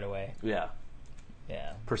answer right away. Yeah.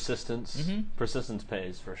 Yeah. Persistence. Persistence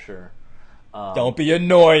pays for sure. Don't be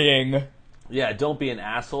annoying. Yeah, don't be an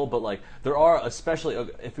asshole, but like there are, especially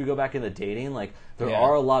if we go back into dating, like there Yeah.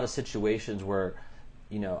 are a lot of situations where,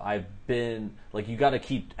 you know, I've been like, you got to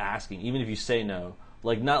keep asking, even if you say no.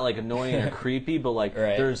 Like not like annoying or creepy, but like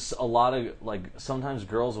Right. there's a lot of like sometimes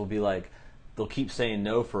girls will be like they'll keep saying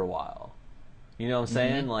no for a while. You know what I'm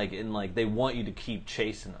saying? Like and like they want you to keep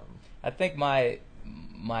chasing them. I think my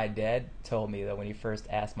dad told me that when he first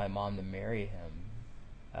asked my mom to marry him,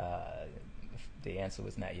 the answer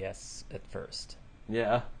was not yes at first,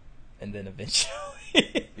 Yeah. and then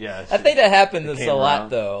eventually. Yeah. I think that happens it a came lot around.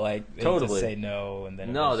 though. Like they Totally. just say no, and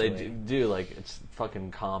then No, they eventually- do. Like it's fucking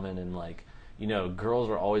common, and like you know, girls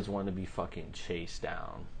are always wanting to be fucking chased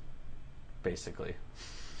down. Basically,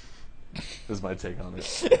 is my take on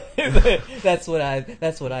it. That's what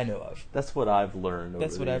I know of. That's what I've learned.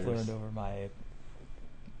 That's over what the I've years. learned over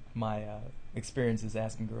my experiences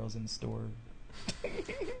asking girls in the store.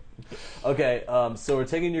 Okay, so we're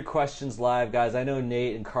taking your questions live, guys. I know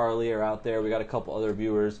Nate and Carly are out there. We got a couple other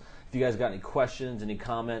viewers. If you guys got any questions, any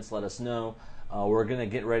comments, let us know. We're gonna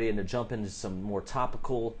get ready to jump into some more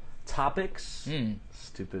topical topics.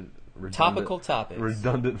 Stupid. Redundant, Topical topics.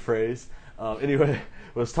 Redundant phrase. Anyway,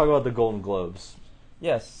 let's talk about the Golden Globes.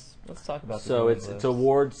 Yes, let's talk about. So the it's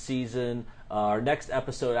award season. Our next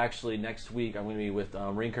episode, actually next week, I'm going to be with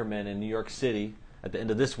Rinkerman in New York City at the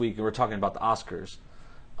end of this week, and we're talking about the Oscars.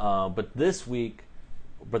 But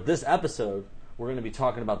this episode, we're going to be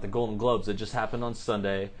talking about the Golden Globes that just happened on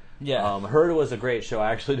Sunday. Yeah. Heard it was a great show.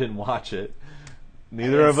 I actually didn't watch it.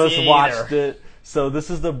 Neither didn't of us see it watched either. it. So this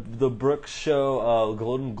is the Brooks Show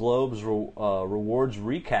Golden Globes rewards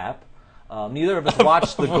recap. Neither of us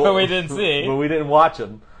watched the Well, we didn't see. but we didn't watch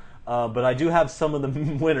them. But I do have some of the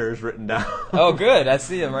winners written down. Oh, good. I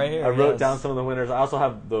see them right here. I wrote yes. down some of the winners. I also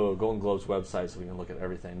have the Golden Globes website so we can look at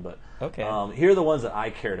everything. But Okay. here are the ones that I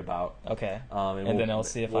cared about. Okay. And then I'll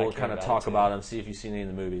see if we'll I care kind of about talk it, too. about them, see if you've seen any of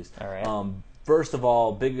the movies. All right. First of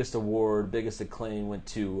all, biggest award, biggest acclaim went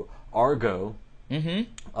to Argo. New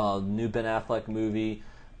Ben Affleck movie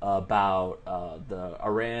about the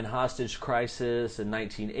Iran hostage crisis in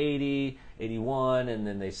 1980, 81, and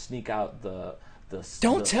then they sneak out the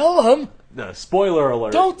Don't tell them. the spoiler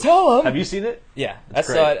alert. Don't tell them. Have you seen it? Yeah, It's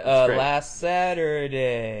I saw great. it It's great. last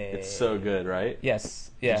Saturday. It's so good, right?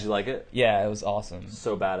 Yes. Yeah. Did you like it? Yeah, it was awesome.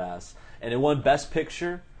 So badass. And it won Best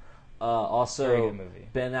Picture. Also, Very good movie.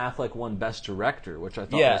 Ben Affleck won Best Director, which I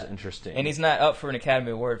thought Yeah. was interesting. And he's not up for an Academy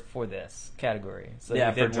Award for this category. So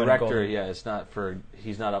yeah, he for did win a director, Golden- yeah, it's not for.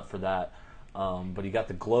 He's not up for that. But he got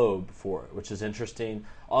the Globe for it, which is interesting.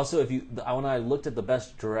 Also, when I looked at the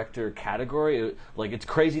Best Director category, it's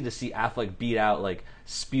crazy to see Affleck beat out like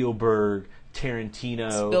Spielberg, Tarantino.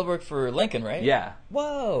 Spielberg for Lincoln, right? Yeah,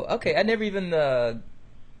 Whoa. Okay, I never even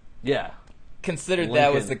yeah. considered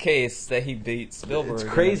that was Lincoln. the case that he beat Spielberg. It's in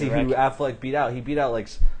the crazy who direction. Affleck beat out. He beat out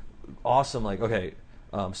awesome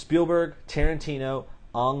Spielberg, Tarantino,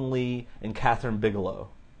 Ang Lee, and Catherine Bigelow,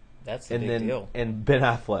 That's a and big then deal. and Ben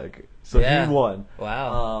Affleck. So Yeah. he won.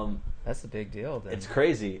 Wow. That's a big deal. Then. It's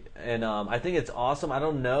crazy, and I think it's awesome. I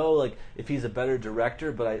don't know if he's a better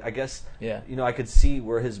director, but I guess Yeah. I could see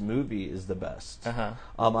where his movie is the best. Uh-huh.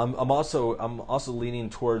 I'm also leaning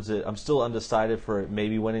towards it. I'm still undecided for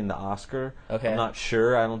maybe winning the Oscar. Okay. I'm not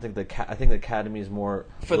sure. I don't think I think the Academy is more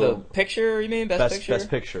For the picture, you mean best picture? Best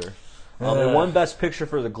Picture. It won Best Picture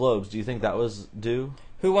for the Globes. Do you think that was due?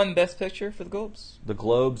 Who won Best Picture for the Globes? The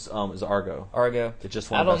Globes is Argo. Argo. It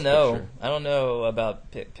just won I don't Best know. Picture. I don't know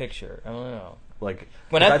about picture. I don't know.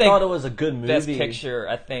 When I I think thought it was a good movie. Best Picture,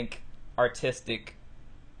 I think artistically,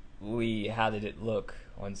 how did it look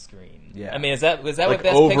on screen? Yeah. I mean, is that what Best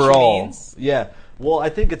overall. Picture means? Yeah. Well, I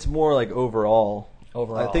think it's more overall.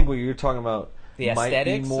 Overall. I think what you're talking about The might be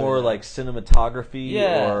aesthetics more or the- cinematography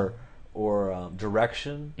Yeah. or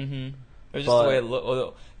direction. Mm-hmm. Or just But- the way it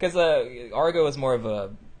looked. Because Argo is more of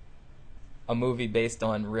a movie based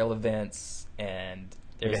on real events, and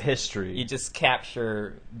Like a history. You just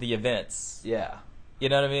capture the events. Yeah. You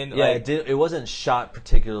know what I mean? Yeah, it wasn't shot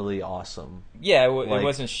particularly awesome. Yeah, it Like-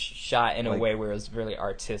 wasn't shot in a like- way where it was really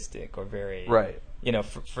artistic or very Right.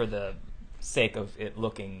 For the sake of it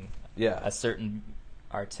looking Yeah. a certain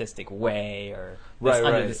artistic way or Right,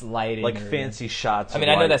 under right. this lighting, Like or- fancy shots. I mean,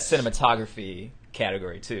 of I know that's lights. cinematography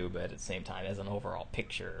category too, but at the same time, as an overall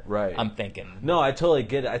picture, Right. I'm thinking, No, I totally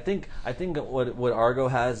get it. I think what Argo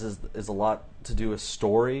has is a lot to do with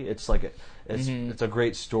story. It's it's a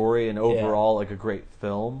great story and overall a great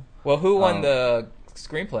film. well, who won the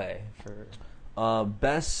screenplay for?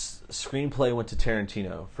 Best screenplay went to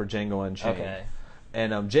Tarantino for Django Unchained. Okay.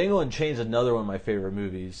 And Django Unchained is another one of my favorite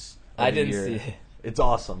movies. of I the didn't year. see it. It's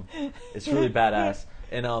awesome. It's really badass.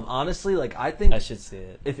 And honestly, like I think I should see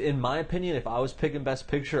it. If, in my opinion, if I was picking Best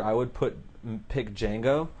Picture, I would pick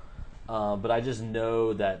Django. But I just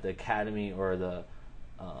know that the Academy or the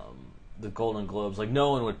Golden Globes, like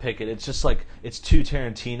no one would pick it. It's just like it's too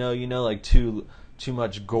Tarantino, you know, like too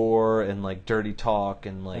much gore and like dirty talk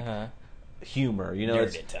and like humor. You know,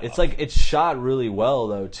 it's like it's shot really well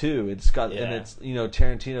though too. It's got and it's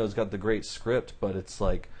Tarantino's got the great script, but it's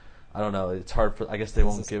like. I don't know. It's hard for. I guess they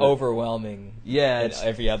won't give overwhelming. Yeah, it's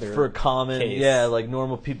every other for common. case. Yeah, like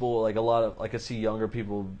normal people. Like a lot of. Like I see younger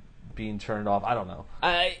people being turned off. I don't know.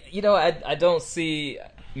 I don't see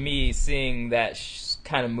me seeing that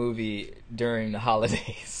kind of movie during the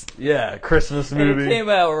holidays. Yeah, Christmas movie. And it came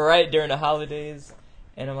out right during the holidays,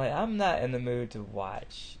 and I'm like, I'm not in the mood to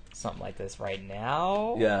watch something like this right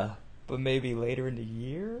now. Yeah, but maybe later in the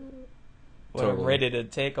year when totally. I'm ready to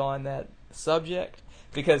take on that subject.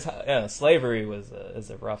 Because slavery is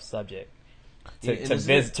a rough subject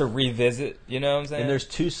to revisit. You know what I'm saying? And there's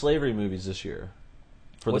 2 slavery movies this year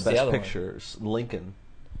for What's the the Best other Pictures. One? Lincoln.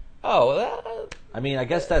 Oh, well, I mean, I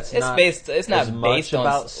guess that's it's not. based. It's not as much based on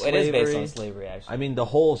about slavery. It is based on slavery, actually. I mean, the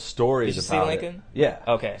whole story Did is you about see Lincoln? It. Yeah.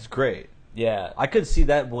 Okay. It's great. Yeah. I could see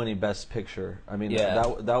that winning Best Picture. I mean, Yeah.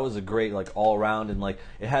 that was a great like all around, and like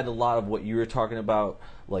it had a lot of what you were talking about,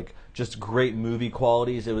 like just great movie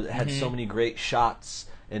qualities. It had so many great shots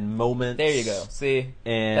and moments. There you go. See,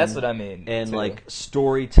 and that's what I mean. And too. like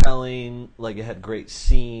storytelling, like it had great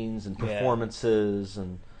scenes and performances,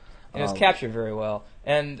 and it was captured very well.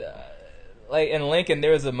 And like in Lincoln,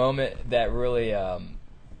 there was a moment that really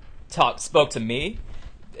spoke to me,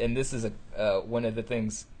 and this is one of the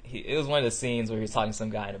things. It was one of the scenes where he was talking to some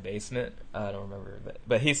guy in a basement. I don't remember,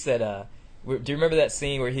 but he said, "Do you remember that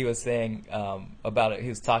scene where he was saying about it? He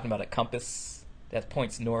was talking about a compass that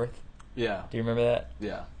points north." Yeah. Do you remember that?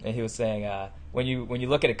 Yeah. And he was saying, when you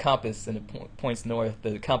look at a compass and it points north,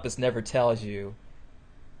 the compass never tells you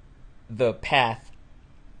the path,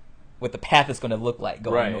 what the path is going to look like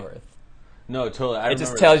going north. No, totally. It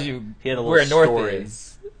just tells you he had a where north story.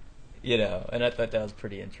 is. You know, and I thought that was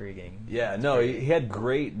pretty intriguing. Yeah, no, he had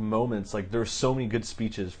great moments. Like there were so many good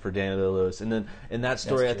speeches for Daniel Day-Lewis, and then in that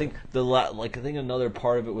story, I think I think another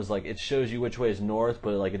part of it was like it shows you which way is north,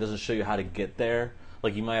 but like it doesn't show you how to get there.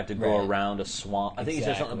 Like you might have to go around a swamp. I think he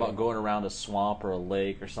said something about going around a swamp or a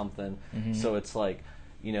lake or something. Mm-hmm. So it's like,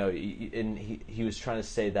 and he was trying to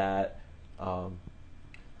say that.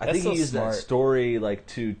 I think he used that story like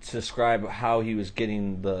to describe how he was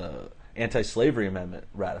getting the anti-slavery amendment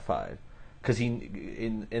ratified, because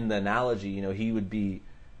in the analogy, he would be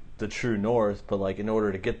the true North, but like in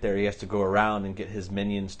order to get there, he has to go around and get his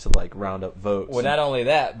minions to like round up votes. Well, not only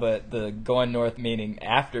that, but the going north meaning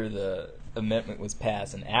after the amendment was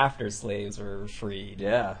passed and after slaves were freed.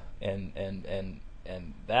 Yeah, and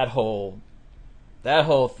that whole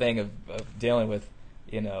thing of dealing with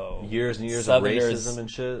years and years Southerners, of racism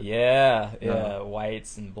and shit. Yeah,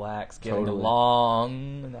 whites and blacks getting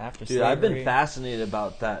along after slavery. I've been fascinated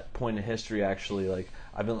about that point in history. Actually, like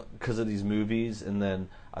I've been because of these movies, and then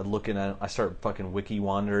I start fucking wiki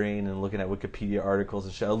wandering and looking at Wikipedia articles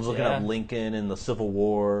and shit. I was looking at Lincoln and the Civil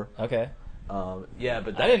War. Okay. But I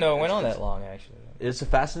didn't know it went on that long. Actually, it's a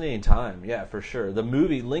fascinating time. Yeah, for sure. The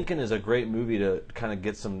movie Lincoln is a great movie to kind of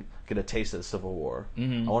get a taste of the Civil War.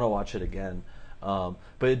 Mm-hmm. I want to watch it again.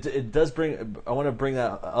 But it does bring. I want to bring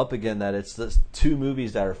that up again. That it's the 2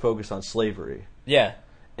 movies that are focused on slavery. Yeah.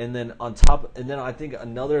 And then I think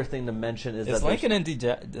another thing to mention is that Lincoln in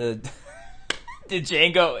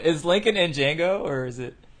Django. Is Lincoln in Django, or is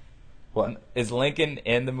it? What is Lincoln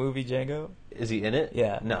in the movie Django? Is he in it?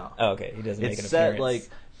 Yeah. No. Oh, okay. He doesn't make an appearance.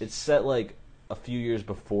 It's set like a few years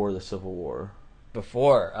before the Civil War.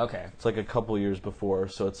 Before, okay. It's like a couple years before,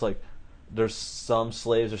 so it's like there's some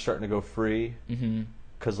slaves are starting to go free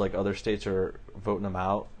because like other states are voting them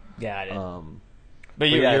out. Got it. But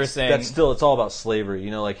you were saying that's still it's all about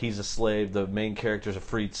slavery. Like he's a slave. The main character's a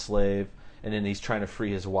freed slave, and then he's trying to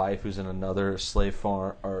free his wife, who's in another slave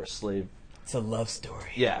farm or slave. It's a love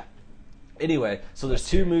story. Yeah. Anyway, so there's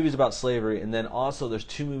 2 movies about slavery, and then also there's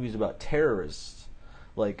 2 movies about terrorists.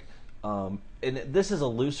 Like, and this is a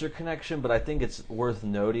looser connection, but I think it's worth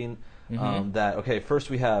noting that first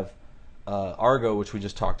we have Argo, which we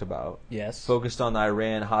just talked about. Yes. Focused on the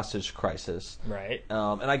Iran hostage crisis. Right.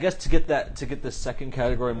 And I guess to get the second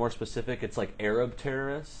category more specific, it's like Arab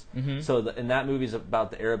terrorists. Mm-hmm. So and that movie is about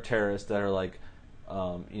the Arab terrorists that are like,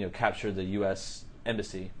 captured the U.S.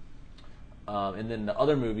 embassy. And then the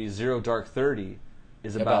other movie, Zero Dark 30,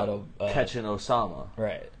 is about catching Osama.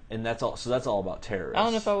 Right. And that's all. So that's all about terrorists. I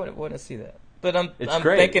don't know if I would want to see that, but I'm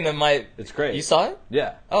great. thinking it might. It's great. You saw it?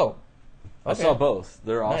 Yeah. Oh. I Okay. saw both.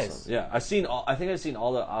 They're awesome. Nice. Yeah, I think I've seen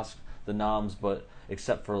all the noms, but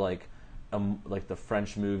except for like the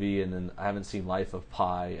French movie, and then I haven't seen Life of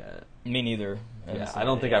Pi yet. Me neither. Yeah, I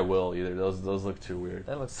don't think I will either. Those look too weird.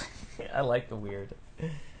 That looks. I like the weird.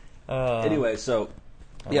 Anyway, so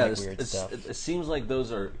I yeah, like weird stuff. it seems like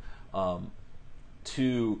those are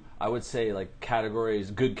two, I would say, like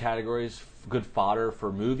good categories, good fodder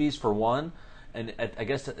for movies for one, and I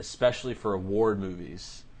guess especially for award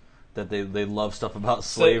movies, that they love stuff about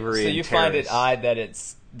slavery. So and you find it terrorists. odd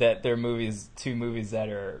that they're two movies that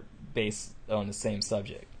are based on the same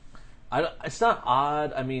subject. It's not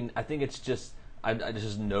odd. I mean, I think it's just I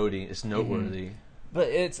just noting it's noteworthy. But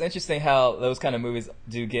it's interesting how those kind of movies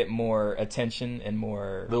do get more attention and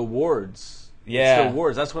more. The awards. Yeah. It's the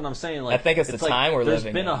awards. That's what I'm saying. Like, I think it's the time we're there's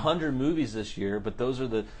living been in. 100 movies this year, but those are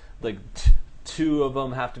the two of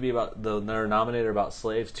them have to be about they're nominated about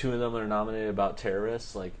slaves. Two of them are nominated about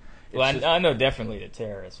terrorists. Like, it's Well, just, I know definitely the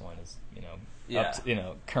terrorist one is Yeah. up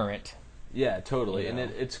to, current. yeah, totally, You and know.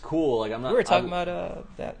 it's cool. Like, I'm not. We were talking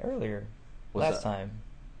about that earlier, What's last that? time.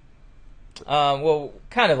 Well,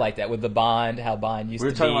 kind of like that with the Bond, how Bond used We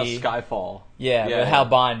were to talking be. about Skyfall. Yeah, but how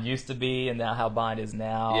Bond used to be and now how Bond is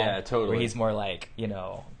now. Yeah, totally. Where he's more like,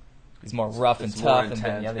 he's more rough It's and more tough than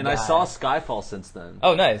intense. the other And guy. I saw Skyfall since then.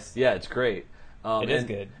 Oh, nice. Yeah, it's great. It is and-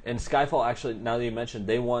 good. And Skyfall, actually, now that you mentioned,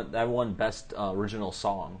 they won best original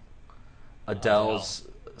song. Adele's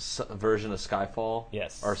version of Skyfall.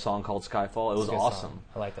 Yes. Or a song called Skyfall. It was a good awesome. song.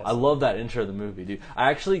 I like that I song. love that intro of the movie, dude. I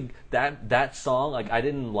actually that song, like, I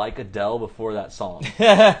didn't like Adele before that song,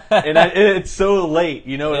 and it's so late,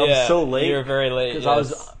 and Yeah, I'm so late. you're very late, because I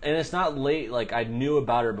was, and it's not late. Like, I knew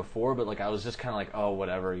about her before, but like I was just kind of like, oh,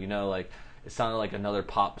 whatever, like it sounded like another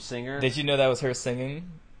pop singer. Did you know that was her singing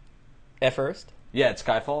at first? Yeah, it's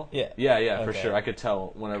Skyfall. Yeah. yeah, for Okay. sure. I could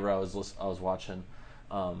tell whenever I was watching.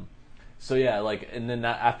 So yeah, like, and then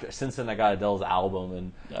since then I got Adele's album,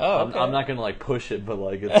 and Oh, okay. I'm not gonna like push it, but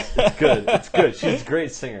like it's good. It's good. She's a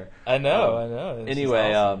great singer. I know. She's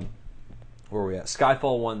Anyway, awesome. where were we at?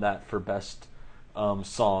 Skyfall won that for best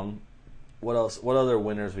song. What else? What other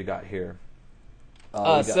winners we got here? We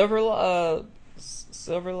got Silver Lining.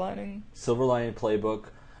 Silver Lining Playbook.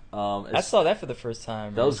 I saw that for the first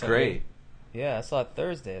time. that was recently. great. Yeah, I saw it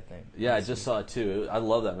Thursday, I think. Yeah, I just saw it too. I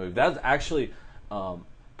love that movie. That's actually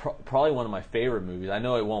probably one of my favorite movies. I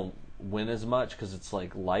know it won't win as much because it's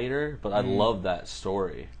like lighter, but I love that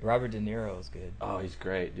story. Robert De Niro is good. Oh, he's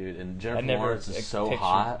great, dude. And I Jennifer never Lawrence is so pictured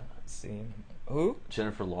hot. seeing who?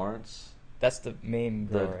 Jennifer Lawrence, That's the main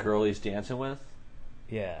the girl. right? girl he's dancing with,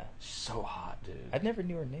 Yeah, she's so hot, dude. I never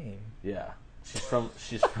knew her name. Yeah, she's from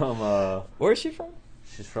Where is she from?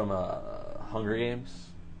 Hunger Games.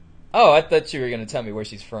 Oh, I thought you were gonna tell me where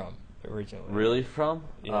she's from originally. Really from?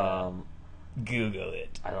 Yeah. Google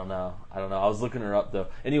it. I don't know. I was looking her up though.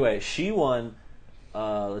 Anyway, she won.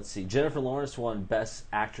 Let's see. Jennifer Lawrence won Best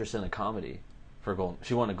Actress in a Comedy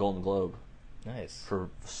She won a Golden Globe Nice. for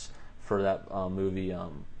that movie,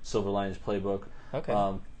 Silver Linings Playbook.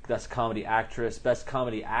 Okay. Best Comedy Actress. Best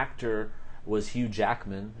Comedy Actor was Hugh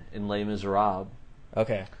Jackman in Les Miserables.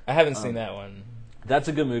 Okay, I haven't seen that one. That's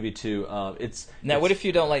a good movie too. Now, what if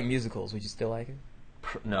you don't like musicals? Would you still like it?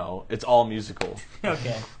 No, it's all musical.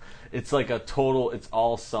 Okay. It's like it's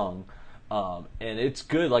all sung. And it's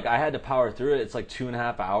good. Like, I had to power through it. It's like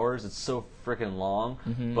 2.5 hours. It's so freaking long,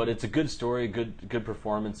 but it's a good story, good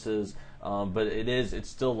performances. But it's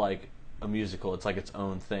still like a musical. It's like its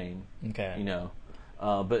own thing. Okay. Yeah.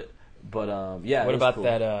 What it was about cool.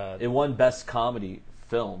 that? It won Best Comedy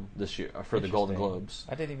Film this year for the Golden Interesting. Globes.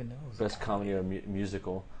 I didn't even know. It was a Best comedy or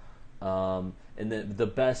musical. And then the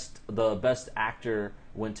best actor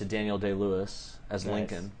went to Daniel Day-Lewis as Nice.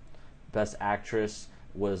 Lincoln. Best actress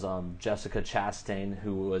was Jessica Chastain,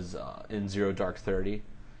 who was in Zero Dark 30.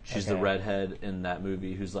 She's the Okay. redhead in that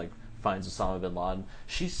movie who's like finds Osama bin Laden.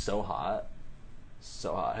 She's so hot,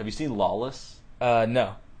 so hot. Have you seen Lawless?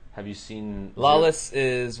 No. Have you seen Lawless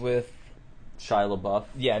is with. Shia LaBeouf?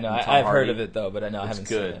 Yeah, no, and Tom I've heard Hardy? of it though, but I It's haven't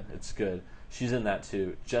good. seen it. It's good. She's in that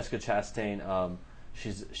too. Jessica Chastain.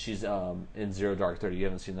 She's in Zero Dark 30. You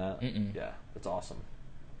haven't seen that? Mm-mm. Yeah, it's awesome.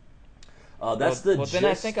 That's the Well, gist. then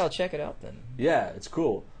I think I'll check it out then. Yeah, it's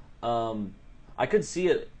cool. I could see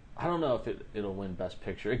it. I don't know if it'll win Best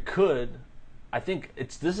Picture. It could. I think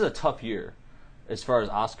this is a tough year as far as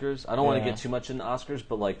Oscars. I don't want to Yeah. get too much into Oscars,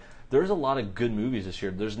 but like there's a lot of good movies this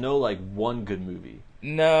year. There's no like one good movie.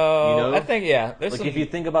 No, You know? I think there's Like some if you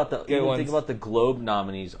think about good ones. think about the Globe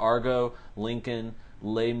nominees: Argo, Lincoln,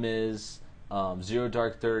 Les Mis, Zero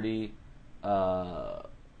Dark 30.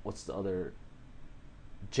 What's the other?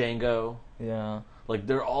 Django. Yeah. Like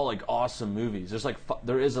they're all like awesome movies. There's like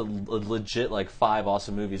there is a legit like 5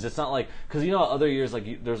 awesome movies. It's not like because you know other years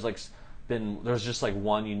like there's just like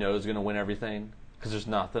one is gonna win everything because there's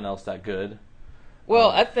nothing else that good. Well,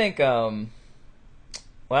 I think well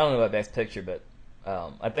I don't know about Best Picture, but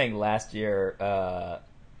I think last year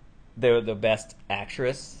the best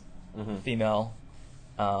actress female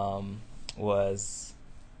was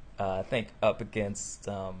I think up against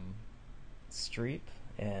Streep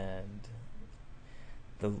and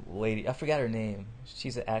the lady, I forgot her name.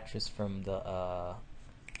 She's an actress from the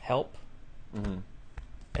Help, and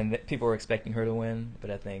people were expecting her to win,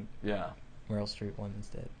 but I think Meryl Streep won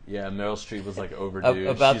instead. Yeah, Meryl Streep was like overdue.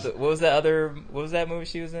 What was that movie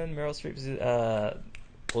she was in? Meryl Streep's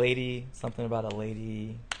lady, something about a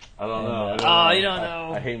lady. I don't know. You don't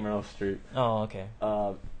know. I hate Meryl Streep. Oh, okay.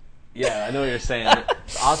 Yeah, I know what you're saying. The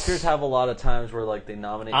Oscars have a lot of times where like they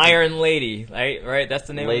nominate Iron Lady, right? That's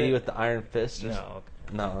the name of it? Lady with the Iron Fist? No.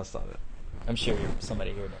 No, that's not it. I'm sure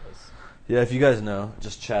somebody here knows. Yeah, if you guys know,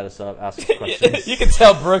 just chat us up, ask us questions. You can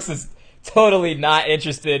tell Brooks is totally not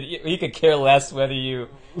interested. He could care less whether you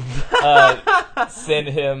send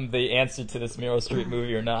him the answer to this Meryl Streep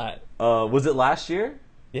movie or not. Was it last year?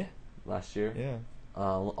 Yeah. Last year? Yeah.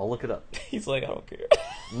 I'll look it up. He's like, I don't care.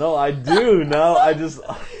 No, I do. No, I just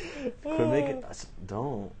could make it.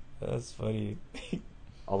 Don't. That's funny.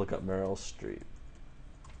 I'll look up Meryl Streep.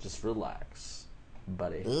 Just relax,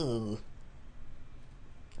 buddy. Ooh.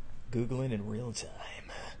 Googling in real time.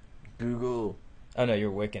 Google. Oh no, you're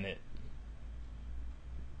wicking it.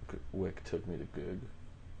 Wick took me to Goog.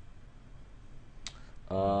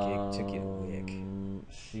 Gig took you to Wick.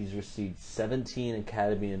 She's received 17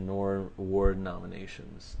 Academy Award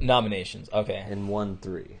nominations. Nominations, okay. And won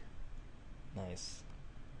 3. Nice.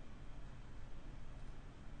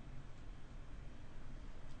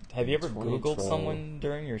 Have you ever Googled someone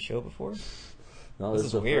during your show before? No, this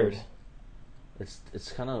is weird.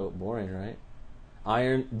 It's kind of boring, right?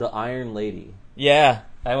 The Iron Lady. Yeah,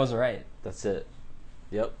 I was right. That's it.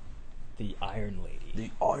 Yep. The Iron Lady.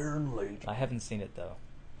 The Iron Lady. I haven't seen it though.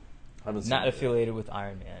 Not affiliated with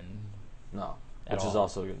Iron Man. No, which is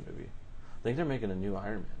also a good movie. I think they're making a new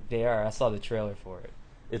Iron Man. They are. I saw the trailer for it.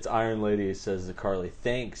 It's Iron Lady. Says to Carly,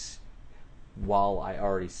 thanks. While I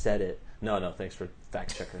already said it. No, thanks for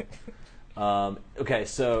fact checking. Okay,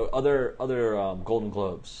 so other Golden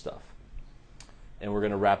Globes stuff, and we're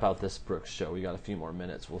gonna wrap out this Brooks show. We got a few more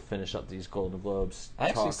minutes. We'll finish up these Golden Globes. I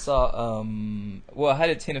actually saw. Well, how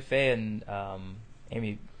did Tina Fey and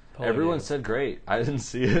Amy? Poehler Everyone do? said great. I didn't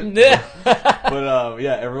see it. Yeah. But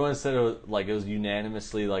yeah, everyone said it was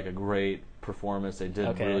unanimously like a great performance. They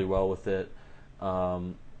did really well with it.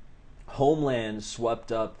 Homeland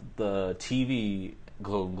swept up the TV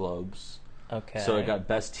Golden Globes. Okay. So it got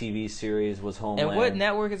Best TV Series was Homeland. And what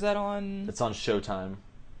network is that on? It's on Showtime.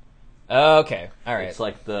 Okay. All right. It's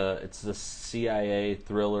like the CIA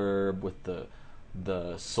thriller with the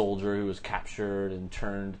soldier who was captured and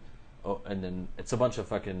turned. Oh, and then it's a bunch of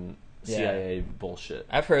fucking CIA bullshit.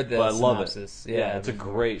 I've heard that. But I love it. Yeah, it's a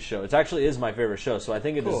great show. It actually is my favorite show. So I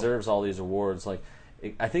think it deserves all these awards. Like,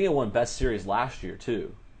 I think it won Best Series last year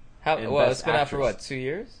too. It's been out for what, 2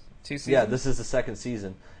 years? 2 seasons? Yeah, this is the second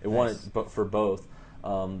season. It won it for both.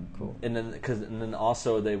 Cool. And then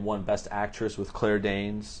also they won Best Actress with Claire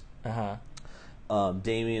Danes.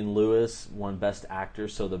 Damian Lewis won Best Actor.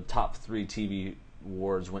 So the top 3 TV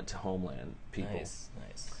awards went to Homeland people. Nice.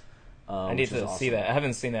 I need to see that. I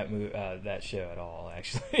haven't seen that movie, that show at all,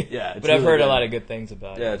 actually. Yeah, but I've heard a lot of good things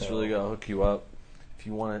about it. Yeah, it's really good. I'll hook you up if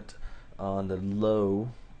you want it on the low.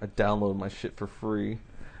 I download my shit for free.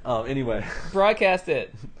 Anyway, broadcast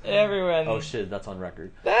it, everyone. Oh shit, that's on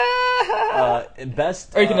record.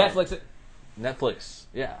 Best, or you can Netflix it. Netflix,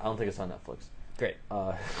 yeah. I don't think it's on Netflix. Great.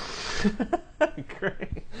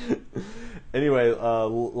 Great. Anyway,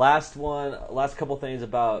 last couple things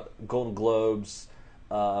about Golden Globes.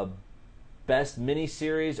 Best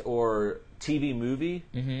miniseries or TV movie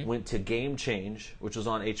went to Game Change, which was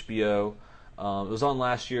on HBO. It was on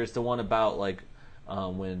last year. It's the one about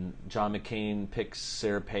when John McCain picks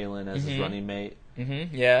Sarah Palin as his running mate.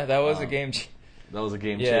 Yeah, that was a game. That was a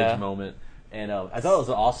game change moment, and I thought it was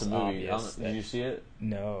an awesome movie. Did you see it?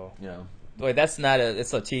 No. Yeah. Wait, that's not a.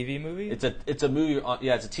 It's a TV movie. It's a movie.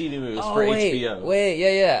 It's a TV movie. It's for HBO. Wait,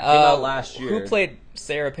 yeah. Came out last year. Who played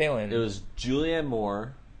Sarah Palin? It was Julianne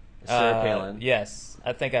Moore, Sarah Palin. Yes,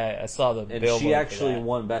 I think I saw the. And she actually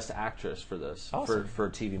won Best Actress for this for a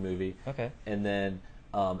TV movie. Okay. And then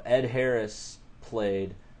Ed Harris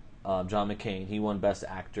played John McCain. He won Best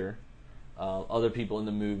Actor. Other people in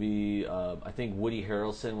the movie, I think Woody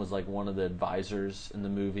Harrelson was like one of the advisors in the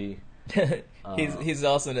movie. He's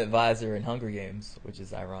also an advisor in Hunger Games, which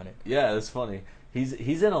is ironic. Yeah, that's funny. He's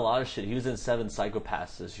in a lot of shit. He was in 7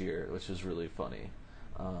 Psychopaths this year, which was really funny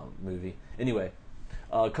movie. Anyway,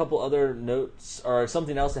 a couple other notes, or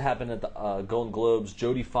something else that happened at the Golden Globes.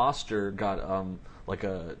 Jodie Foster got like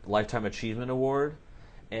a Lifetime Achievement Award,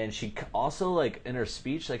 and she also, like, in her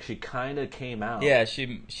speech, like, she kind of came out. Yeah,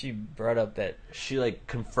 she brought up that She, like,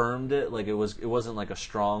 confirmed it. Like, it wasn't like a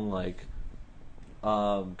strong, like,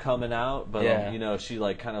 coming out, but Yeah. you know, she,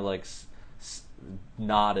 like, kind of like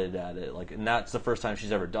nodded at it, like, and that's the first time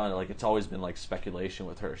she's ever done it. Like, it's always been like speculation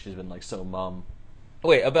with her. She's been like so mum.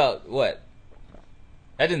 Wait, about what?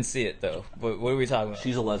 I didn't see it though. What are we talking about?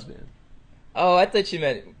 She's a lesbian. Oh, I thought you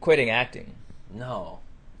meant quitting acting. No,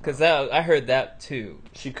 Because I heard that too.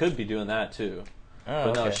 she could be doing that too. Oh,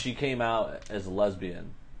 But no, okay. she came out as a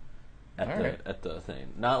lesbian at Alright. at the thing.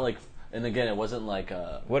 Not like, and again, it wasn't like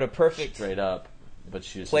What a perfect straight up, but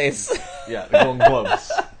she was place. Yeah, the Golden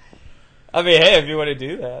Globes. I mean, hey, if you want to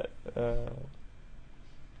do that.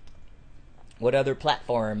 What other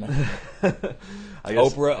platform? I guess,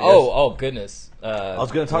 Oprah. I guess- Oh, goodness. I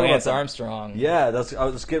was going to talk Lance about that. Armstrong. Yeah,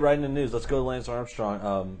 let's get right into the news. Let's go to Lance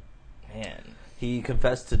Armstrong. Man. He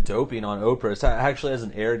confessed to doping on Oprah. It actually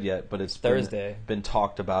hasn't aired yet, but it's Thursday. been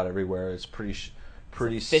talked about everywhere. It's pretty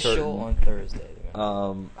Official certain. on Thursday.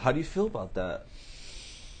 How do you feel about that?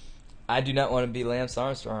 I do not want to be Lance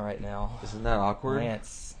Armstrong right now. Isn't that awkward?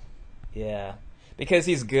 Lance. Yeah. Because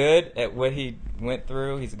he's good at what he went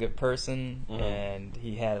through. He's a good person, Mhm. and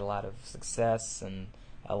he had a lot of success, and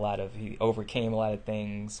he overcame a lot of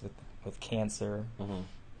things with cancer.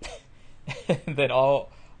 Mm-hmm. And then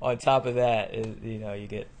all on top of that is, you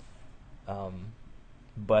get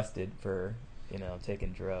busted for,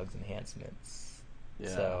 taking drugs enhancements. Yeah.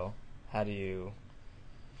 So how do you...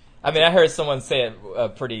 I mean, I heard someone say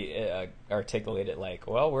it pretty articulated, like,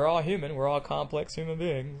 well, we're all human. We're all complex human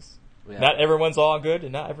beings. Yeah. Not everyone's all good,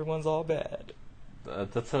 and not everyone's all bad.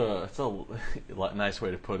 That's a nice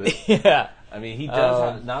way to put it. Yeah. I mean, he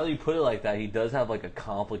does have, now that you put it like that, he does have like a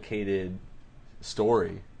complicated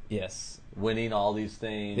story. Yes. Winning all these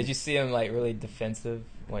things. Did you see him, like, really defensive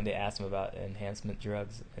when they asked him about enhancement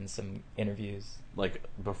drugs in some interviews? Like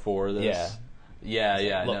before this? Yeah,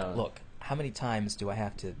 I know. Look, how many times do I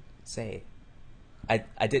have to say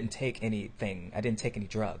I didn't take anything. I didn't take any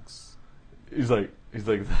drugs. He's like,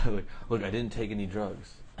 look, I didn't take any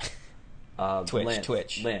drugs.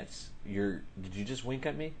 Twitch. Lance, did you just wink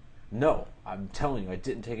at me? No, I'm telling you, I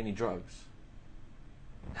didn't take any drugs.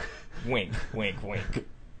 Wink.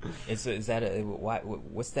 Is that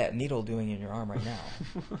what's that needle doing in your arm right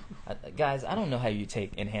now? Guys, I don't know how you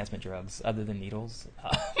take enhancement drugs other than needles.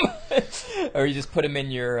 Or you just put them in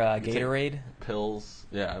your Gatorade. Pills?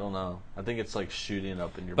 Yeah, I don't know. I think it's like shooting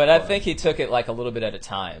up in your But blood. I think he took it like a little bit at a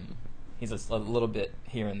time. He's a little bit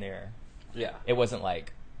here and there. Yeah. It wasn't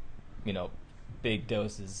like, big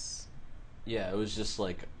doses. Yeah, it was just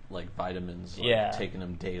like vitamins, like Yeah. taking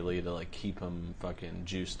them daily to like keep them fucking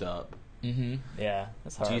juiced up. Mm-hmm. Yeah,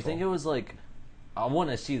 that's horrible. Do you think it was like, I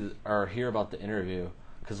want to see or hear about the interview,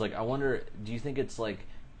 because like I wonder, do you think it's like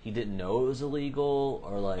he didn't know it was illegal,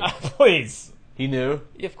 or like Please. he knew?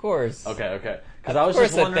 Of course. Okay. Because Of I was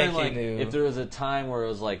just course I wondering think he like knew. if there was a time where it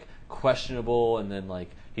was like questionable, and then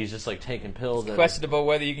like he's just like taking pills. It's questionable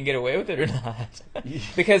whether you can get away with it or not.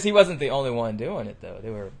 Because he wasn't the only one doing it, though.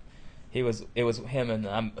 It was him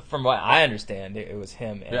and from what I understand, it was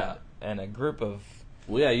him and a group of.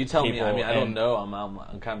 Well, yeah, you tell me. I people, mean, I don't and- know.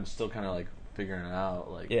 I'm kind of still kind of like figuring it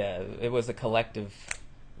out. Like, Yeah, it was a collective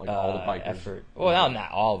like all the bikers. effort. Well,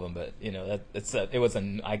 not all of them, but it was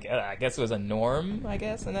I guess it was a norm. I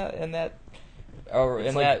guess in that or It's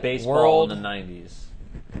in like that baseball world, in the '90s.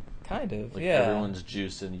 kind of. Like yeah, everyone's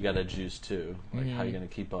juicing, you got to juice too. Like, how you gonna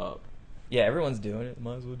keep up? yeah, everyone's doing it.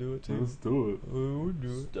 Might as well do it too. do it. We'll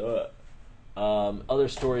do it. Do it. Other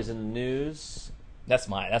stories in the news. That's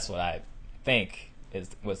what I think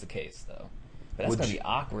was the case, though. But that's Would gonna you- be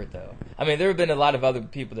awkward, though. I mean, there have been a lot of other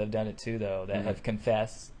people that have done it too, though, that Mhm. have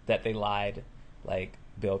confessed that they lied, like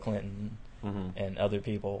Bill Clinton Mm-hmm. and other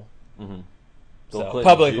people. Mm-hmm. So,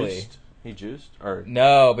 publicly. He juiced? Or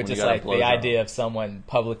No, but When you just got a like the blowjob. idea of someone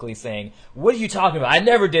publicly saying, "What are you talking about? I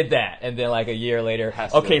never did that," and then like a year later,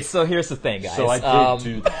 Has to okay, be. so here's the thing, guys. So I did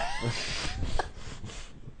do that.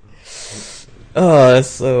 Oh, that's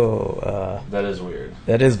so. That is weird.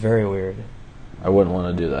 That is very weird. I wouldn't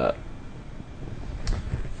want to do that.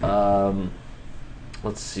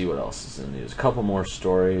 Let's see what else is in the news. A couple more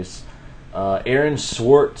stories. Aaron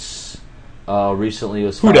Swartz recently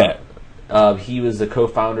was Who found- he was the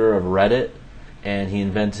co-founder of Reddit, and he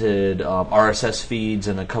invented RSS feeds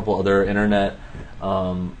and a couple other internet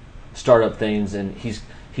start up things, and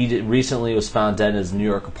recently was found dead in his New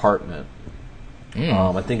York apartment.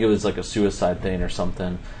 I think it was like a suicide thing or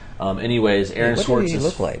something. Anyways, Aaron Swartz. What did he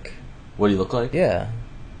look like? What did he look like? Yeah.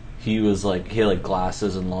 He was like, he had like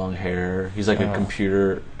glasses and long hair. He's like a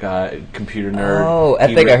computer guy, computer nerd. Oh,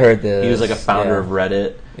 I think I heard this. He was like a founder of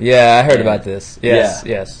Reddit. Yeah, I heard about this. Yes.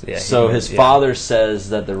 So his father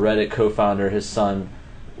says that the Reddit co-founder, his son,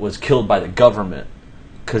 was killed by the government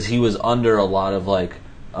because he was under a lot of like,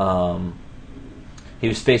 he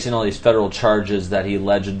was facing all these federal charges that he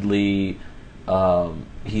allegedly,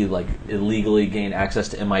 he like illegally gained access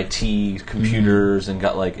to MIT computers and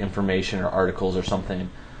got like information or articles or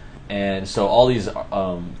something. And so all these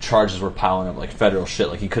charges were piling up, like federal shit.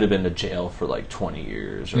 Like he could have been to jail for like 20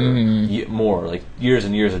 years or more, like years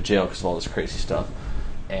and years of jail because of all this crazy stuff.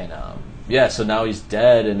 And so now he's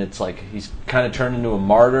dead, and it's like he's kind of turned into a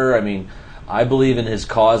martyr. I mean, I believe in his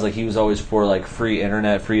cause. Like he was always for like free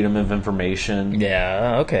internet, freedom of information.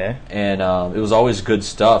 Yeah. Okay. And it was always good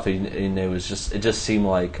stuff. And it just seemed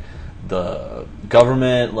like the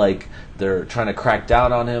government, like they're trying to crack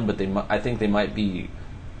down on him, but I think they might be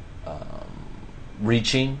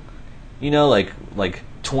reaching, like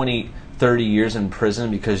 20, 30 years in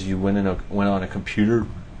prison because you went on a computer.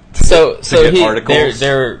 So articles.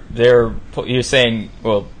 they're you're saying,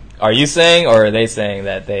 well, are you saying, or are they saying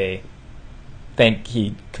that they think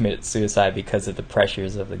he committed suicide because of the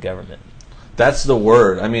pressures of the government? That's the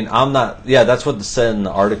word. I mean, I'm not. Yeah, that's what they said in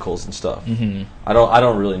the articles and stuff. Mm-hmm. I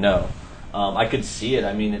don't really know. I could see it.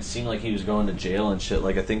 I mean, it seemed like he was going to jail and shit.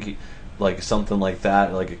 Like I think like something like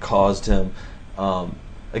that. Like it caused him.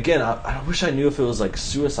 Again, I wish I knew if it was like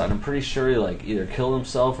suicide. I'm pretty sure he like either killed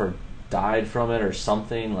himself or died from it or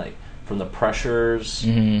something, like from the pressures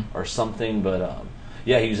or something. But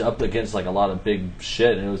he was up against like a lot of big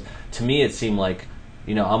shit, and it was, to me, it seemed like,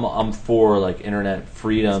 I'm for like internet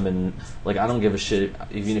freedom, and like I don't give a shit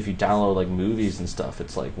even if you download like movies and stuff.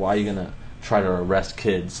 It's like, why are you gonna try to arrest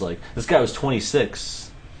kids? Like this guy was 26.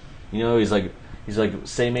 He's like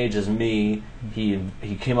same age as me. He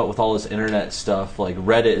came up with all this internet stuff. Like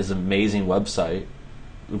Reddit is an amazing website,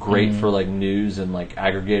 great for like news and like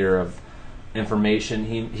aggregator of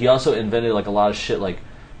information. He also invented like a lot of shit. Like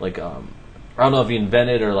I don't know if he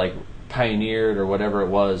invented or like pioneered or whatever it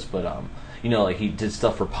was, but like he did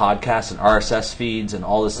stuff for podcasts and RSS feeds and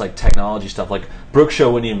all this like technology stuff. Like Brooke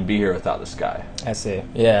Show wouldn't even be here without this guy. I see.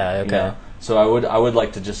 Yeah. Okay. So I would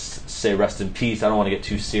like to just say rest in peace. I don't want to get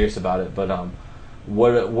too serious about it, but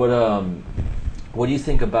what do you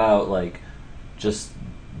think about like just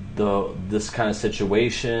this kind of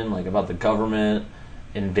situation, like about the government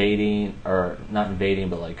invading, or not invading,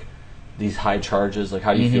 but like these high charges? Like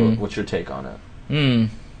how do you feel? What's your take on it?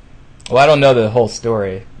 Well, I don't know the whole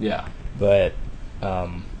story. Yeah. But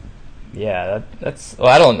that's. Well,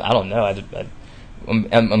 I don't know.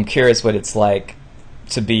 I'm curious what it's like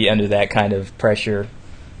to be under that kind of pressure,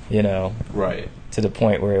 right, to the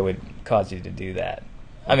point where it would cause you to do that.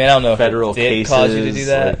 I mean, I don't know federal if it did cases, cause you to do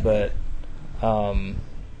that, but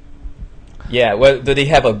did he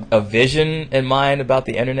have a vision in mind about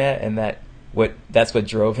the internet, and that's what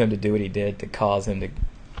drove him to do what he did, to cause him to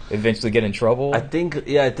eventually get in trouble? I think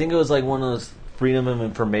it was like one of those freedom of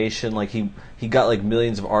information. Like he got like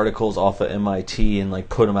millions of articles off of MIT and like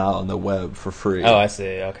put them out on the web for free. Oh, I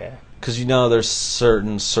see. Okay. Because there's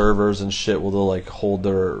certain servers and shit where they'll like hold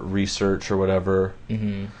their research or whatever.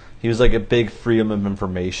 Mm-hmm. He was like a big freedom of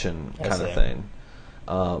information kind of thing.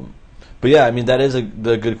 But yeah, I mean that is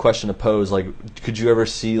the good question to pose. Like, could you ever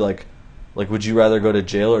see like would you rather go to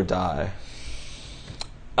jail or die?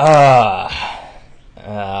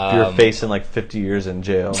 If you're facing like 50 years in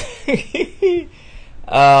jail.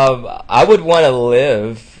 I would want to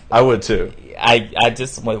live. I would too. I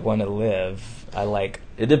just would want to live. I like.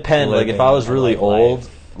 It depends. Like if I was really old,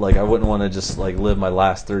 like I wouldn't want to just like live my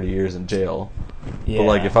last 30 years in jail. Yeah. But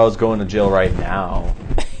like if I was going to jail right now,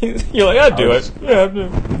 you're like, I'd do it. Yeah, I'd do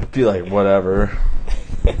it. Be like, whatever.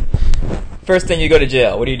 First thing you go to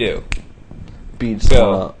jail, what do you do? Beat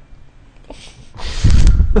someone up.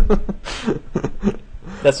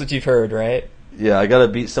 That's what you've heard, right? Yeah, I gotta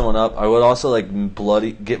beat someone up. I would also like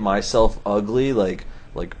get myself ugly, like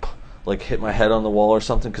hit my head on the wall or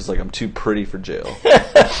something, because like I'm too pretty for jail.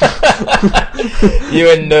 You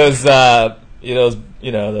and those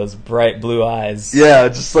those bright blue eyes. Yeah,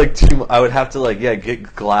 just like I would have to like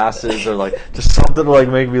get glasses or like just something to like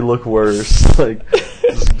make me look worse. Like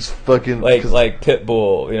just fucking like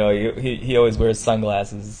Pitbull. He always wears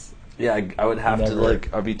sunglasses. Yeah, I would have to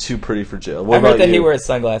like. I'd be too pretty for jail. I heard that he wears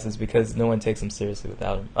sunglasses because no one takes him seriously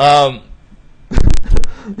without him.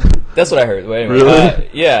 That's what I heard. Wait, anyway, really?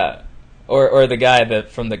 Yeah. Or the guy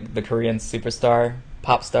from the Korean superstar,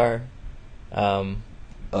 pop star, from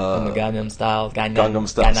the Gangnam Style. Gangnam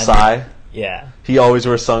Style. Psy. Yeah. He always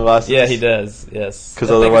wears sunglasses. Yeah, he does. Yes. Because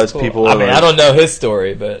otherwise people. I mean, I don't know his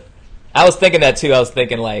story, but I was thinking that too. I was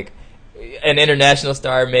thinking like an international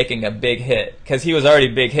star making a big hit, because he was already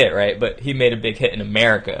a big hit, right? But he made a big hit in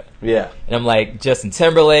America. Yeah. And I'm like, Justin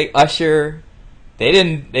Timberlake, Usher,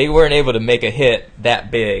 they weren't able to make a hit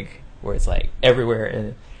that big where it's like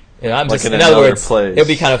everywhere. And I'm like just in other words, place. It'd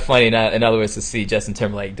be kind of funny. In other words, to see Justin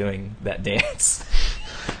Timberlake doing that dance.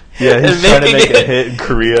 Yeah, he's trying to make a hit in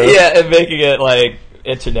Korea. Yeah, and making it like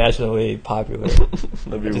internationally popular.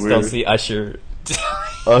 That'd be I just weird. don't see Usher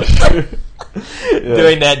Yeah.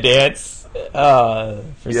 doing that dance.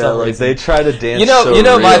 For some like reason. they try to dance. You know,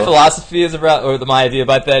 so my real. philosophy is about, or my idea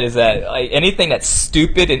about that is that like anything that's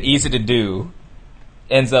stupid and easy to do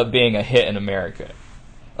ends up being a hit in America.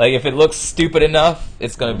 Like if it looks stupid enough,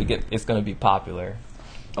 it's gonna be popular.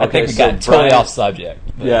 I think we got totally off subject.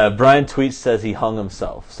 But. Yeah, Brian Tweets says he hung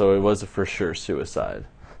himself, so it was for sure suicide.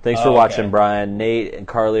 Thanks for watching, Brian. Nate and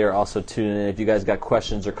Carly are also tuning in. If you guys got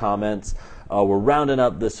questions or comments, we're rounding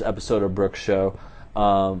up this episode of Brooks Show.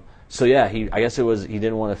 So yeah, I guess he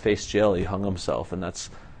didn't want to face jail. He hung himself, and that's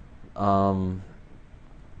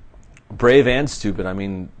brave and stupid. I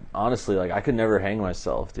mean, honestly, like I could never hang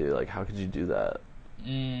myself, dude. Like, how could you do that?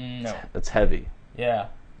 No. That's heavy. Yeah.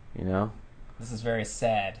 You know. This is very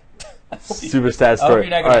sad. Super sad story. I hope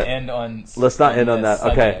you're not going to end on. Let's not end on that.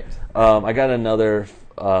 Subject. Okay. I got another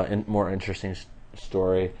more interesting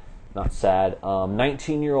story. Not sad.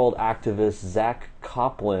 19-year-old activist Zach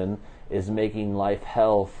Coplin is making life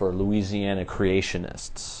hell for Louisiana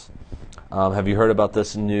creationists. Have you heard about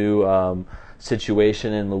this new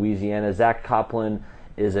situation in Louisiana? Zach Coplin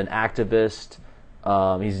is an activist.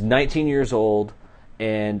 He's 19 years old,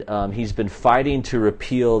 and he's been fighting to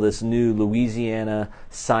repeal this new Louisiana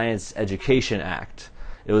Science Education Act.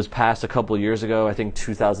 It was passed a couple of years ago, I think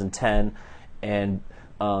 2010, and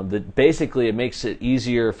basically it makes it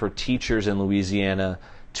easier for teachers in Louisiana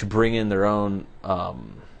to bring in their own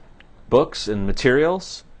books and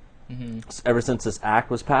materials ever since this act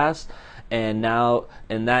was passed, and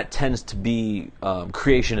that tends to be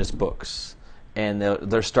creationist books. And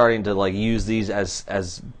they're starting to like use these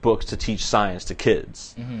as books to teach science to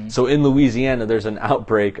kids. So in Louisiana, there's an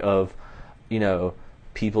outbreak of,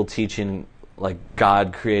 people teaching like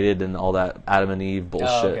God created and all that Adam and Eve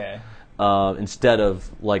bullshit, instead of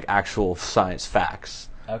like actual science facts.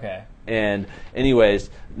 Okay. And anyways,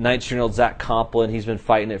 19-year-old Zach Coplin, he's been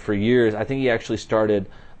fighting it for years. I think he actually started.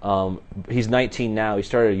 He's 19 now. He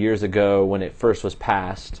started years ago when it first was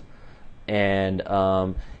passed, and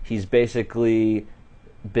he's basically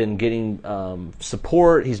been getting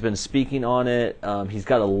support. He's been speaking on it. He's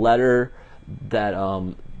got a letter that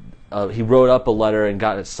he wrote up a letter and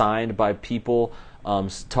got it signed by people.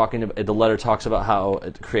 The letter talks about how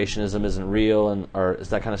creationism isn't real or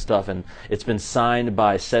that kind of stuff, and it's been signed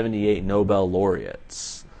by 78 Nobel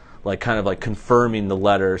laureates, like kind of like confirming the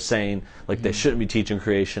letter, saying like they shouldn't be teaching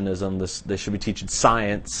creationism. They should be teaching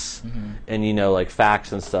science and like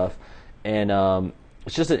facts and stuff. And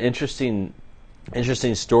it's just an interesting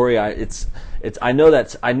story. I knew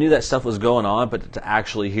that stuff was going on, but to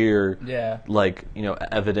actually hear like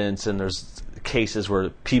evidence, and there's cases where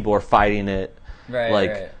people are fighting it,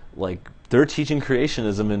 like they're teaching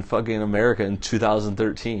creationism in fucking America in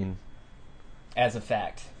 2013 as a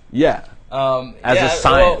fact. Yeah. As a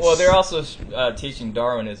science. Well, they're also teaching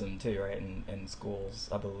Darwinism too, right? In schools,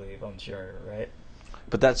 I believe. I'm sure, right?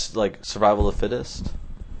 But that's like survival of the fittest.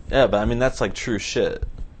 Yeah, but I mean that's like true shit.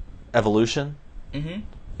 Evolution.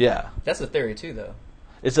 Yeah. That's a theory too, though.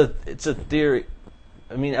 It's a theory.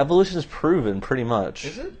 I mean, evolution is proven pretty much.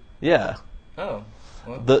 Is it? Yeah. Oh.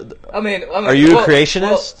 Well, I mean, are you a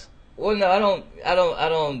creationist? Well, no, I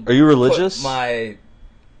don't. Are you religious? I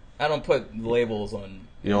don't put labels on.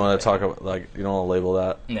 You don't want to talk about you don't want to label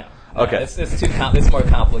that. No. Okay. It's it's more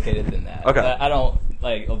complicated than that. Okay. I don't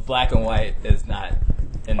black and white is not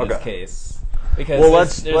in this case.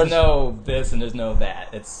 Because there's no this and there's no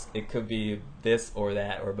that. It could be this or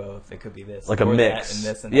that or both. It could be this like or a mix. That and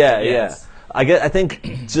this and yeah, that. Yes. yeah. I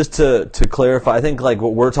think just to clarify, I think like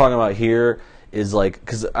what we're talking about here is like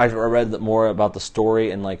because I read more about the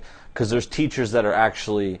story and like because there's teachers that are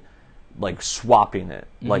actually like swapping it.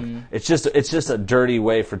 Like it's just a dirty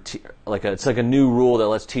way for it's like a new rule that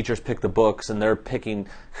lets teachers pick the books, and they're picking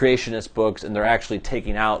creationist books, and they're actually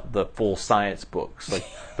taking out the full science books, like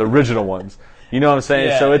the original ones. You know what I'm saying?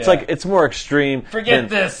 Yeah, so it's like it's more extreme. Forget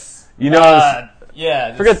this. You know,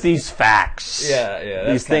 Yeah. Forget these facts. Yeah,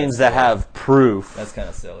 yeah. These things that have proof. That's kind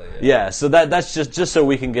of silly. Yeah, so that's just so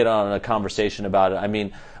we can get on a conversation about it. I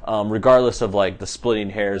mean, regardless of like the splitting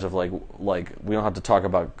hairs of like we don't have to talk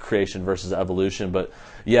about creation versus evolution, but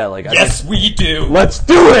yeah, like Yes, we do. let's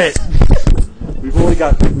do it. We've only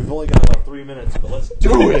got about 3 minutes, but let's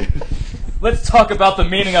do it. Let's talk about the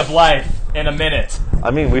meaning of life in a minute. I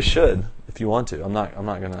mean, we should if you want to. I'm not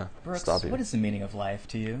gonna Brooks, stop you. what is the meaning of life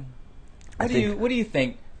to you? What I do you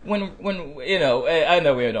think when you know? I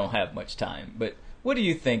know we don't have much time, but what do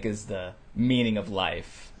you think is the meaning of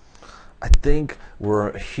life? I think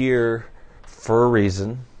we're here for a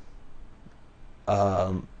reason.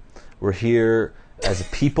 We're here as a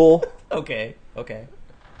people. Okay.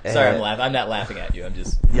 Sorry, I'm laughing. I'm not laughing at you. I'm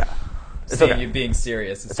just It's seeing okay. you being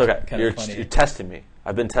serious. It's okay. Kind of funny. You're testing me.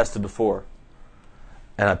 I've been tested before,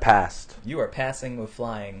 and I passed. You are passing with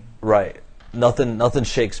flying. Right. Nothing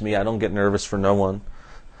shakes me. I don't get nervous for no one.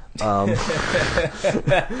 I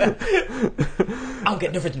don't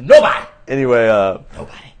get nervous with nobody. Anyway,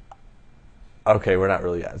 Nobody. okay, we're not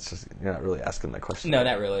really. It's just you're not really asking that question. No,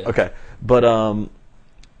 not really. Okay, but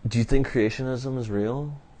do you think creationism is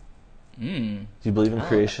real? Do you believe in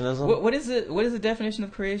creationism? What is it? What is the definition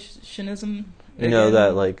of creationism? You know again?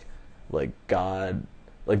 that like God,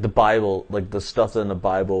 like the Bible, like the stuff in the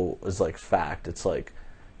Bible is like fact. It's like,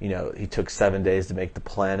 you know, he took 7 days to make the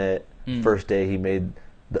planet. First day he made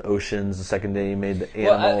the oceans. The second day he made the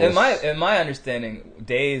animals. Well, in my understanding,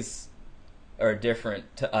 days are different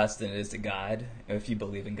to us than it is to God. If you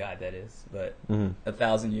believe in God, that is. But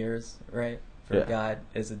 1,000 years, right? For God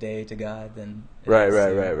is a day to God, then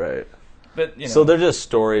Right. But you know, So they're just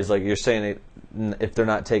stories, like you're saying. If they're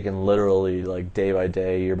not taken literally, like day by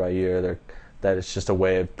day, year by year, that it's just a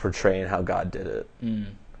way of portraying how God did it.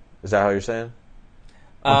 Is that how you're saying?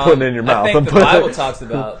 I'm putting it in your mouth. I think the Bible talks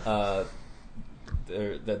about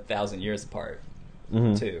the 1,000 years apart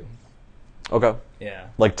too. Okay. Yeah.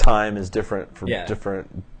 Like time is different for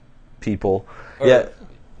different people.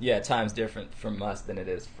 Yeah, time's different from us than it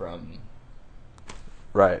is from.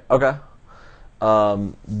 Right. Okay.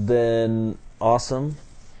 Then awesome.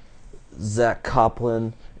 Zach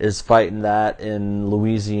Copeland is fighting that in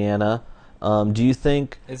Louisiana. Do you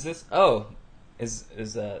think? Is this? Oh, is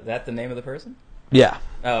that the name of the person? Yeah.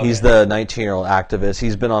 Oh, okay. He's the 19-year-old activist.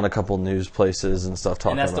 He's been on a couple news places and stuff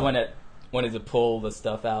talking. And that's about the one that wanted to pull the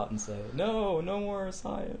stuff out and say, no more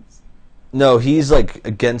science. No, he's like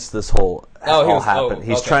against this whole happen.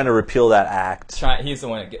 He's okay. trying to repeal that act. He's the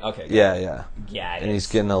one. Okay. Yeah. Got it. And he's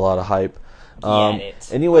getting a lot of hype. Get it.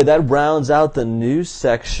 Anyway, that rounds out the news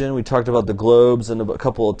section. We talked about the globes and a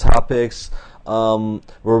couple of topics.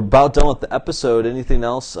 We're about done with the episode. Anything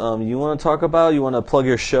else you want to talk about? You want to plug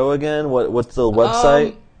your show again? What's the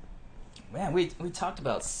website? Man, we talked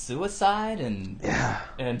about suicide and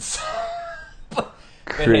but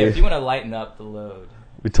hey, if you want to lighten up the load,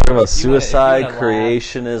 we talked about if you wanna suicide, laugh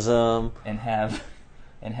creationism, and have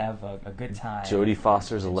a good time. Jodie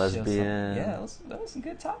Foster's a and show lesbian. Yeah, that was some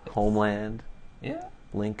good topics. Homeland. Yeah.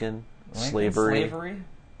 Lincoln. Slavery.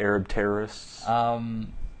 Arab terrorists.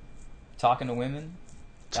 Talking to women.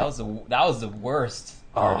 That was the worst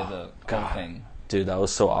part of the whole thing. Dude, that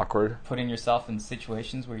was so awkward. Putting yourself in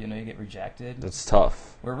situations where you know you get rejected. That's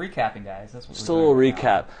tough. We're recapping, guys. That's what Just we're a little doing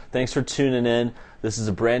recap. Thanks for tuning in. This is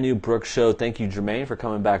a brand new Brooks show. Thank you, Jermaine, for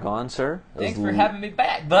coming back on, sir. Thanks for having me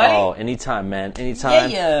back, buddy. Oh, anytime, man. Anytime.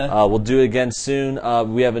 Yeah. We'll do it again soon.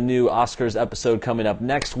 We have a new Oscars episode coming up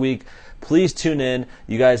next week. Please tune in.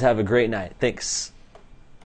 You guys have a great night. Thanks.